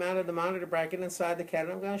ahead and I mounted the monitor bracket inside the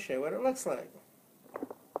cabinet. I'm going to show you what it looks like.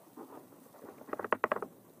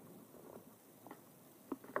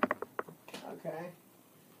 Okay.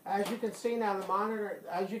 As you can see now,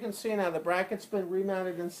 the bracket's been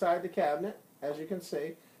remounted inside the cabinet. As you can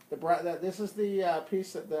see, this is the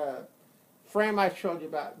piece that the frame I showed you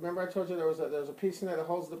about. Remember, I told you there was a piece in there that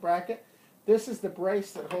holds the bracket. This is the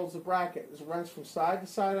brace that holds the bracket. It runs from side to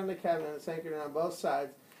side on the cabinet. It's anchored on both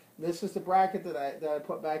sides. This is the bracket that I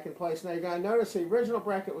put back in place. Now you're going to notice the original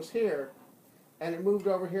bracket was here, and it moved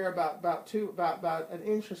over here about an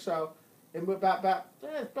inch or so. It moved probably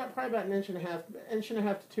about an inch and a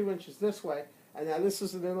half to 2 inches this way. And now this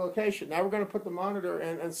is the new location. Now we're going to put the monitor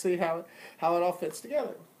in and see how it all fits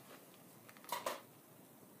together.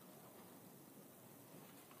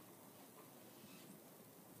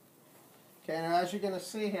 Okay, now as you're going to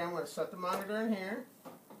see here, I'm going to set the monitor in here.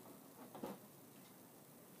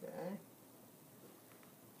 Okay.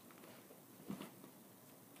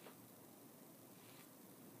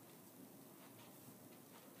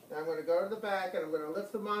 Now I'm going to go to the back and I'm going to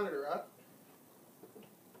lift the monitor up.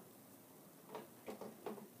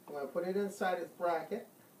 I'm going to put it inside its bracket.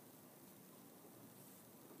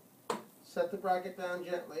 Set the bracket down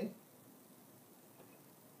gently.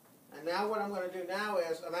 And now what I'm going to do now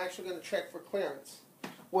is I'm actually going to check for clearance.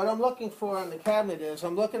 What I'm looking for on the cabinet is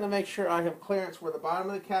I'm looking to make sure I have clearance where the bottom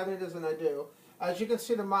of the cabinet is, and I do. As you can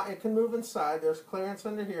see, it can move inside. There's clearance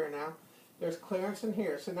under here now. There's clearance in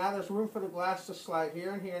here. So now there's room for the glass to slide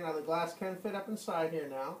here and here. Now the glass can fit up inside here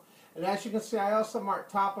now. And as you can see, I also marked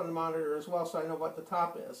top on the monitor as well, so I know what the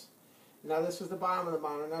top is. Now this is the bottom of the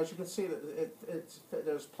monitor. Now as you can see,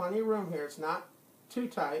 there's plenty of room here. It's not too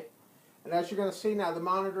tight. And as you're going to see now, the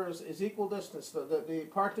monitor is equal distance. The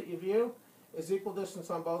part that you view is equal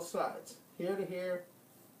distance on both sides. Here to here,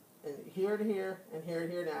 and here to here, and here to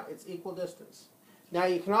here now. It's equal distance. Now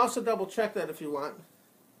you can also double check that if you want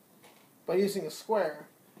by using a square.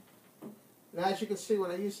 And as you can see,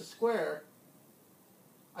 when I use a square,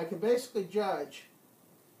 I can basically judge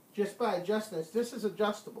just by adjusting this. This is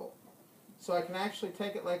adjustable. So I can actually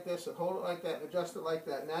take it like this and hold it like that and adjust it like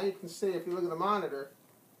that. Now you can see, if you look at the monitor,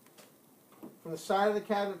 from the side of the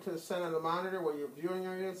cabinet to the center of the monitor where your viewing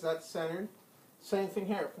area is, that's centered. Same thing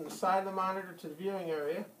here. From the side of the monitor to the viewing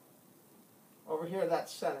area, over here,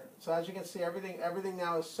 that's centered. So as you can see, everything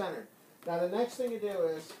now is centered. Now the next thing you do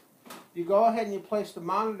is you go ahead and you place the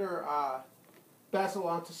monitor bezel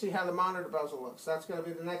on to see how the monitor bezel looks. That's going to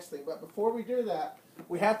be the next thing. But before we do that,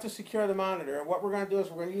 we have to secure the monitor. And what we're going to do is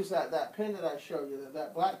we're going to use that pin that I showed you,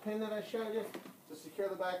 that black pin that I showed you, to secure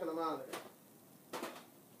the back of the monitor.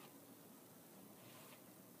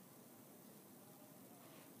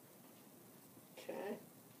 Okay.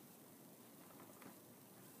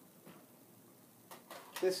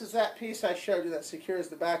 This is that piece I showed you that secures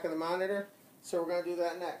the back of the monitor. So we're going to do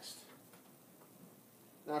that next.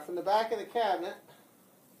 Now from the back of the cabinet,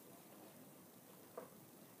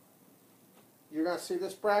 you're going to see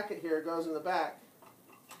this bracket here goes in the back.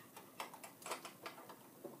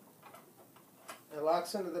 It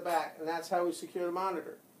locks into the back, and that's how we secure the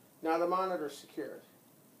monitor. Now the monitor is secured.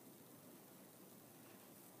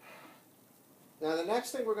 Now the next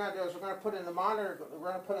thing we're going to do is we're going to put in the monitor, we're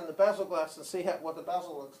going to put in the bezel glass and see what the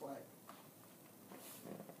bezel looks like.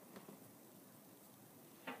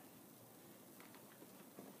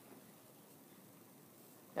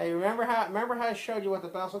 Now you remember how I showed you what the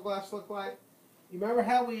bezel glass looked like? You remember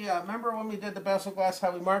how remember when we did the bezel glass, how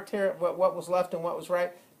we marked here what was left and what was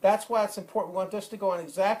right? That's why it's important. We want this to go on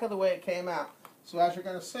exactly the way it came out. So as you're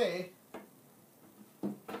going to see,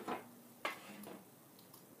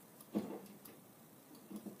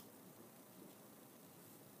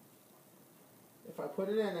 if I put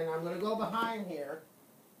it in, and I'm going to go behind here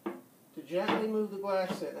to gently move the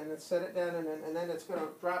glass in and then set it down, and then it's going to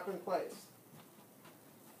drop in place.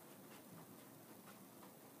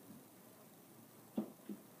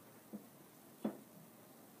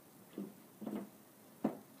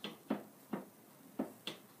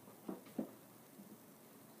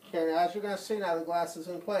 Okay, now as you're going to see now, the glass is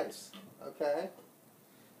in place. Okay?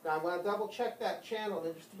 Now I'm going to double check that channel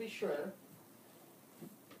there just to be sure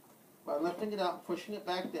by lifting it up, pushing it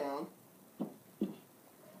back down.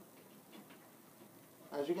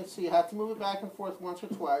 As you can see, you have to move it back and forth once or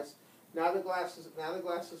twice. Now the glass is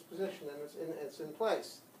positioned and it's in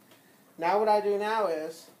place. Now what I do now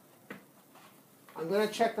is I'm going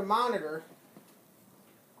to check the monitor.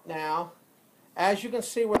 Now, as you can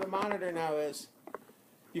see where the monitor now is,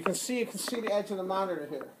 you can see the edge of the monitor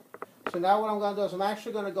here. So now what I'm going to do is I'm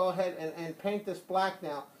actually going to go ahead and paint this black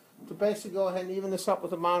now to basically go ahead and even this up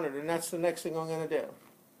with the monitor, and that's the next thing I'm going to do.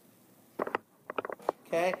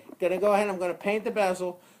 Okay, going to go ahead and I'm going to paint the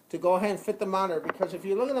bezel to go ahead and fit the monitor, because if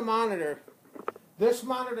you look at the monitor, this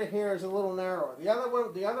monitor here is a little narrower. The other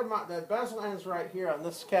one, the bezel ends right here on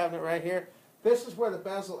this cabinet right here. This is where the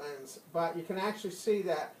bezel ends, but you can actually see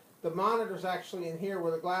that the monitor's actually in here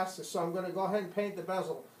where the glass is. So I'm going to go ahead and paint the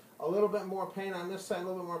bezel. A little bit more paint on this side, a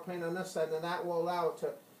little bit more paint on this side, and that will allow it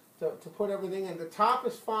to put everything in. The top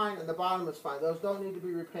is fine and the bottom is fine. Those don't need to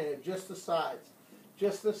be repainted, just the sides.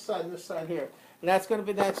 Just this side and this side here. And that's going to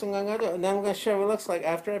be the next thing I'm going to do. And then I'm going to show you what it looks like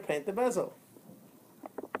after I paint the bezel.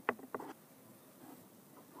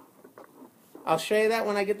 I'll show you that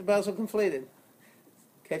when I get the bezel completed.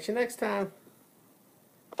 Catch you next time.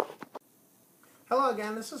 Hello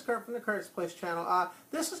again, this is Kurt from the Kurt's Place channel.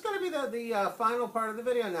 This is going to be the final part of the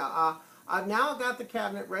video now. I've now got the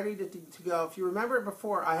cabinet ready to go. If you remember it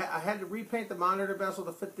before, I had to repaint the monitor bezel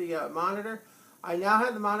to fit the monitor. I now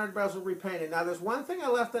have the monitor bezel repainted. Now there's one thing I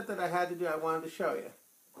left out that I had to do I wanted to show you.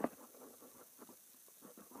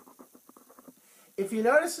 If you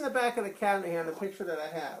notice in the back of the cabinet here in the picture that I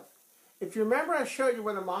have, if you remember, I showed you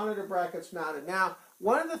where the monitor bracket's mounted. Now,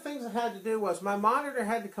 one of the things I had to do was my monitor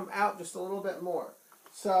had to come out just a little bit more.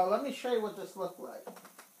 So let me show you what this looked like.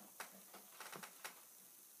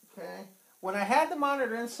 Okay. When I had the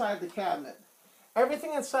monitor inside the cabinet,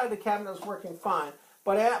 everything inside the cabinet was working fine,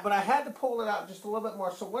 but I had to pull it out just a little bit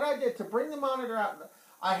more. So what I did to bring the monitor out,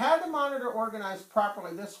 I had the monitor organized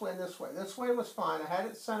properly this way and this way. This way was fine. I had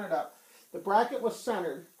it centered up. The bracket was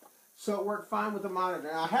centered. So it worked fine with the monitor.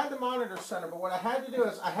 Now, I had the monitor center, but what I had to do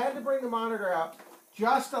is I had to bring the monitor out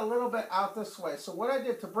just a little bit out this way. So what I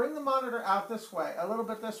did to bring the monitor out this way, a little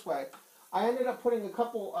bit this way, I ended up putting a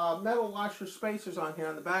couple metal washer spacers on here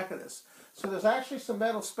on the back of this. So there's actually some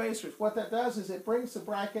metal spacers. What that does is it brings the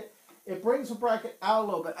bracket out a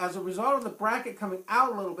little bit. As a result of the bracket coming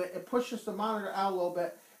out a little bit, it pushes the monitor out a little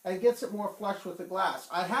bit and gets it more flush with the glass.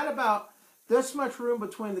 I had about this much room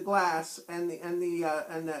between the glass and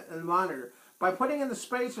the monitor. By putting in the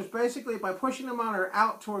spacers, basically by pushing the monitor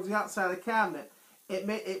out towards the outside of the cabinet,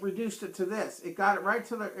 it reduced it to this. It got it right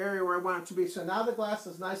to the area where I want it to be. So now the glass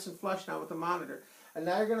is nice and flush now with the monitor. And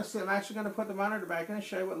now you're going to see, I'm actually going to put the monitor back in and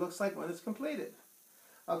show you what it looks like when it's completed.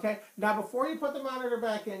 Okay, now before you put the monitor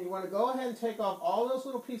back in, you want to go ahead and take off all those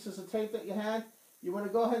little pieces of tape that you had. You want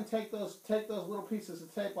to go ahead and take those little pieces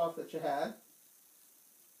of tape off that you had.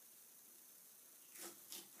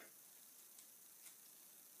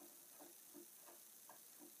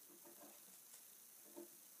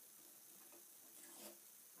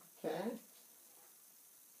 Okay.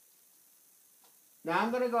 Now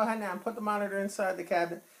I'm going to go ahead now and put the monitor inside the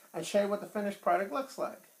cabinet and show you what the finished product looks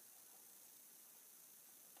like.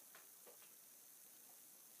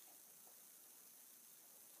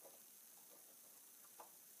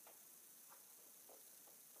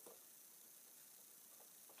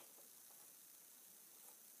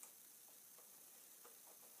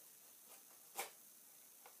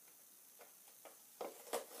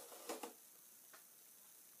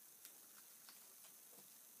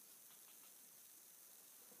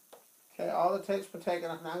 Okay, all the tape's been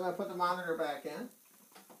taken off. Now I'm going to put the monitor back in.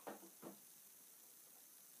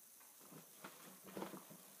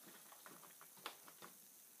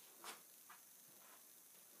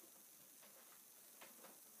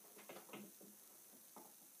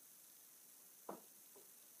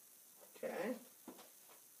 Okay.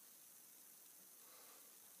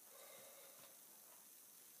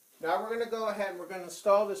 Now we're going to go ahead and we're going to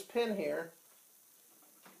install this pin here.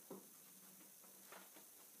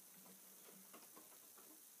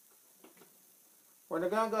 We're going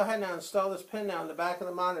to go ahead and now install this pin now in the back of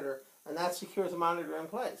the monitor, and that secures the monitor in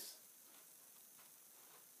place.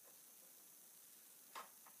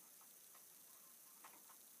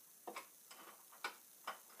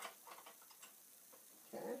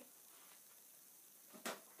 Okay.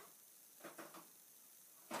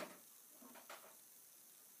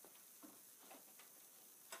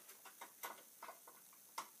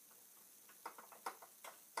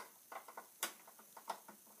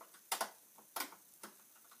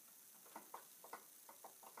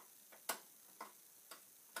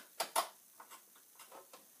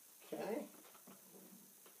 Okay.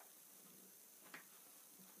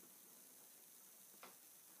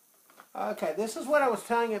 Okay, this is what I was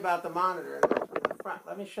telling you about the monitor in the front.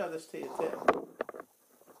 Let me show this to you too.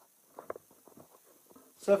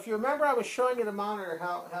 So if you remember, I was showing you the monitor,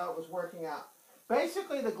 how it was working out.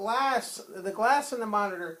 Basically, the glass in the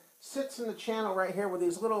monitor sits in the channel right here where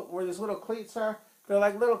these little cleats are. They're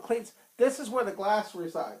like little cleats. This is where the glass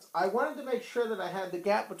resides. I wanted to make sure that I had the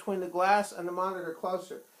gap between the glass and the monitor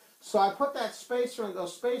closer. So I put that spacer and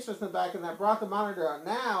those spacers in the back, and I brought the monitor out.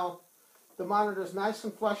 Now the monitor is nice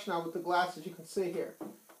and flush now with the glass, as you can see here.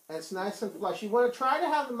 And it's nice and flush. You want to try to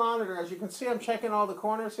have the monitor, as you can see I'm checking all the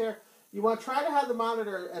corners here. You want to try to have the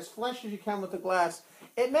monitor as flush as you can with the glass.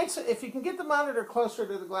 It makes it, if you can get the monitor closer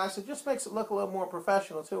to the glass, it just makes it look a little more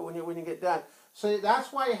professional too when you get done. So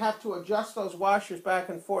that's why you have to adjust those washers back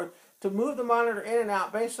and forth to move the monitor in and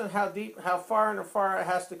out based on how far and far it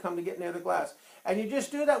has to come to get near the glass. And you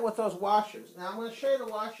just do that with those washers. Now I'm going to show you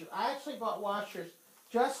the washers. I actually bought washers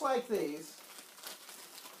just like these.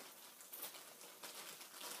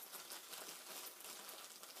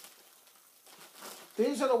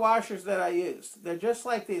 These are the washers that I used. They're just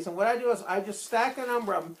like these. And what I do is I just stack a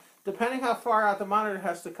number of them. Depending how far out the monitor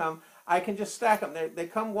has to come, I can just stack them. They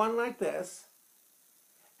come one like this.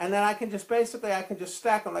 And then I can just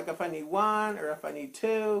stack them. Like if I need one, or if I need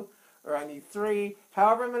two, or I need three,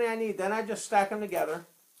 however many I need, then I just stack them together.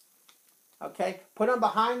 Okay? Put them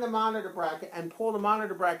behind the monitor bracket and pull the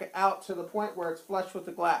monitor bracket out to the point where it's flush with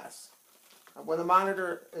the glass. Where the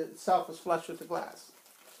monitor itself is flush with the glass.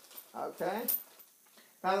 Okay?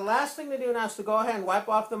 Now the last thing to do now is to go ahead and wipe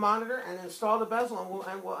off the monitor and install the bezel,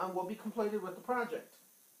 and we'll be completed with the project.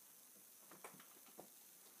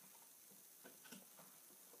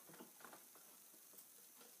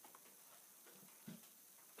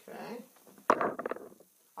 Okay.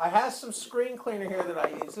 I have some screen cleaner here that I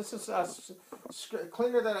use. This is a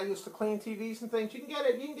cleaner that I use to clean TVs and things. You can get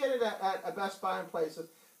it at Best Buy and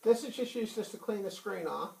places. This is just used to clean the screen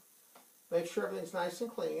off. Make sure everything's nice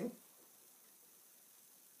and clean.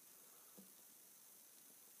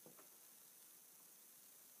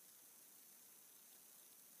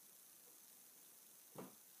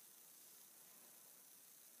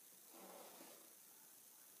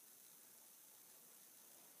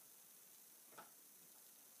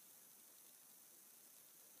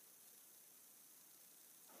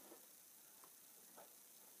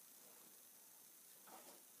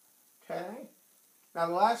 Okay. Now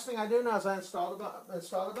the last thing I do now is I install the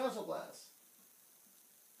bezel glass.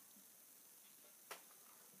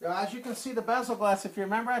 Now as you can see the bezel glass, if you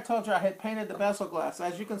remember I told you I had painted the bezel glass.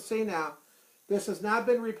 As you can see now, this has now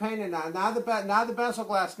been repainted now. Now the bezel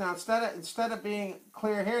glass now, instead of being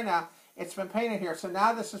clear here now, it's been painted here. So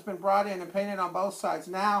now this has been brought in and painted on both sides.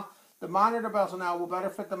 Now the monitor bezel now will better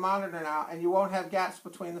fit the monitor now, and you won't have gaps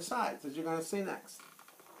between the sides, as you're going to see next.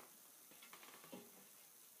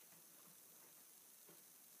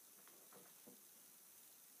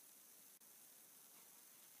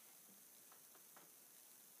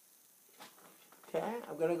 Okay,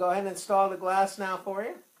 I'm going to go ahead and install the glass now for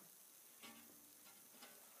you.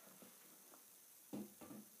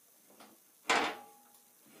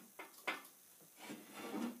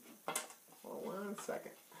 Well, 1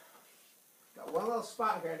 second. Got one little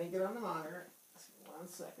spot here I didn't get on the monitor. 1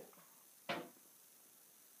 second.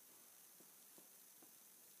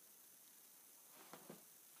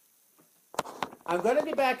 I'm going to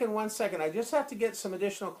be back in 1 second. I just have to get some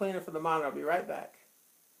additional cleaner for the monitor. I'll be right back.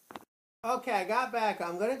 Okay, I got back.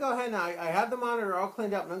 I'm going to go ahead now. I have the monitor all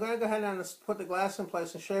cleaned up, and I'm going to go ahead and put the glass in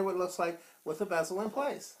place and show you what it looks like with the bezel in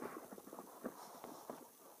place.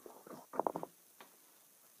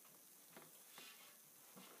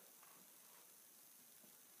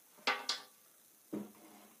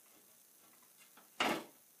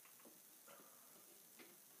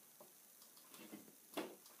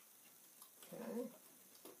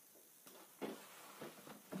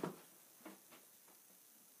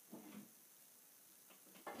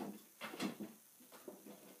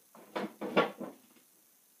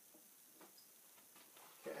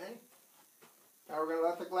 Okay. Now we're going to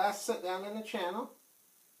let the glass sit down in the channel.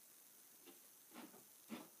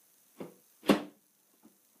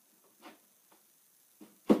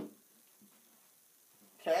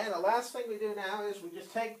 Okay, and the last thing we do now is we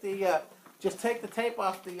just take the tape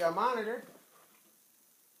off the monitor.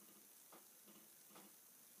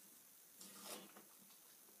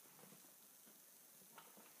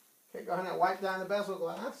 Okay, go ahead and wipe down the bezel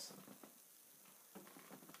glass.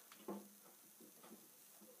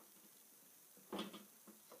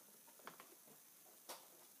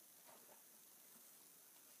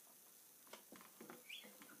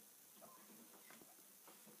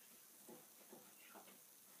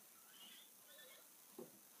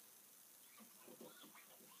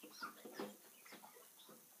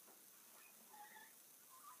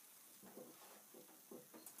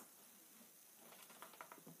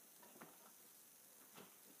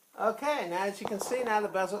 Okay, now as you can see now the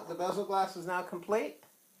bezel glass is now complete.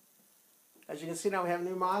 As you can see now we have a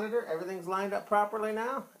new monitor. Everything's lined up properly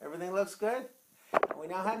now. Everything looks good. We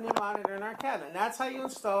now have a new monitor in our cabinet. And that's how you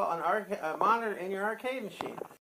install a monitor in your arcade machine.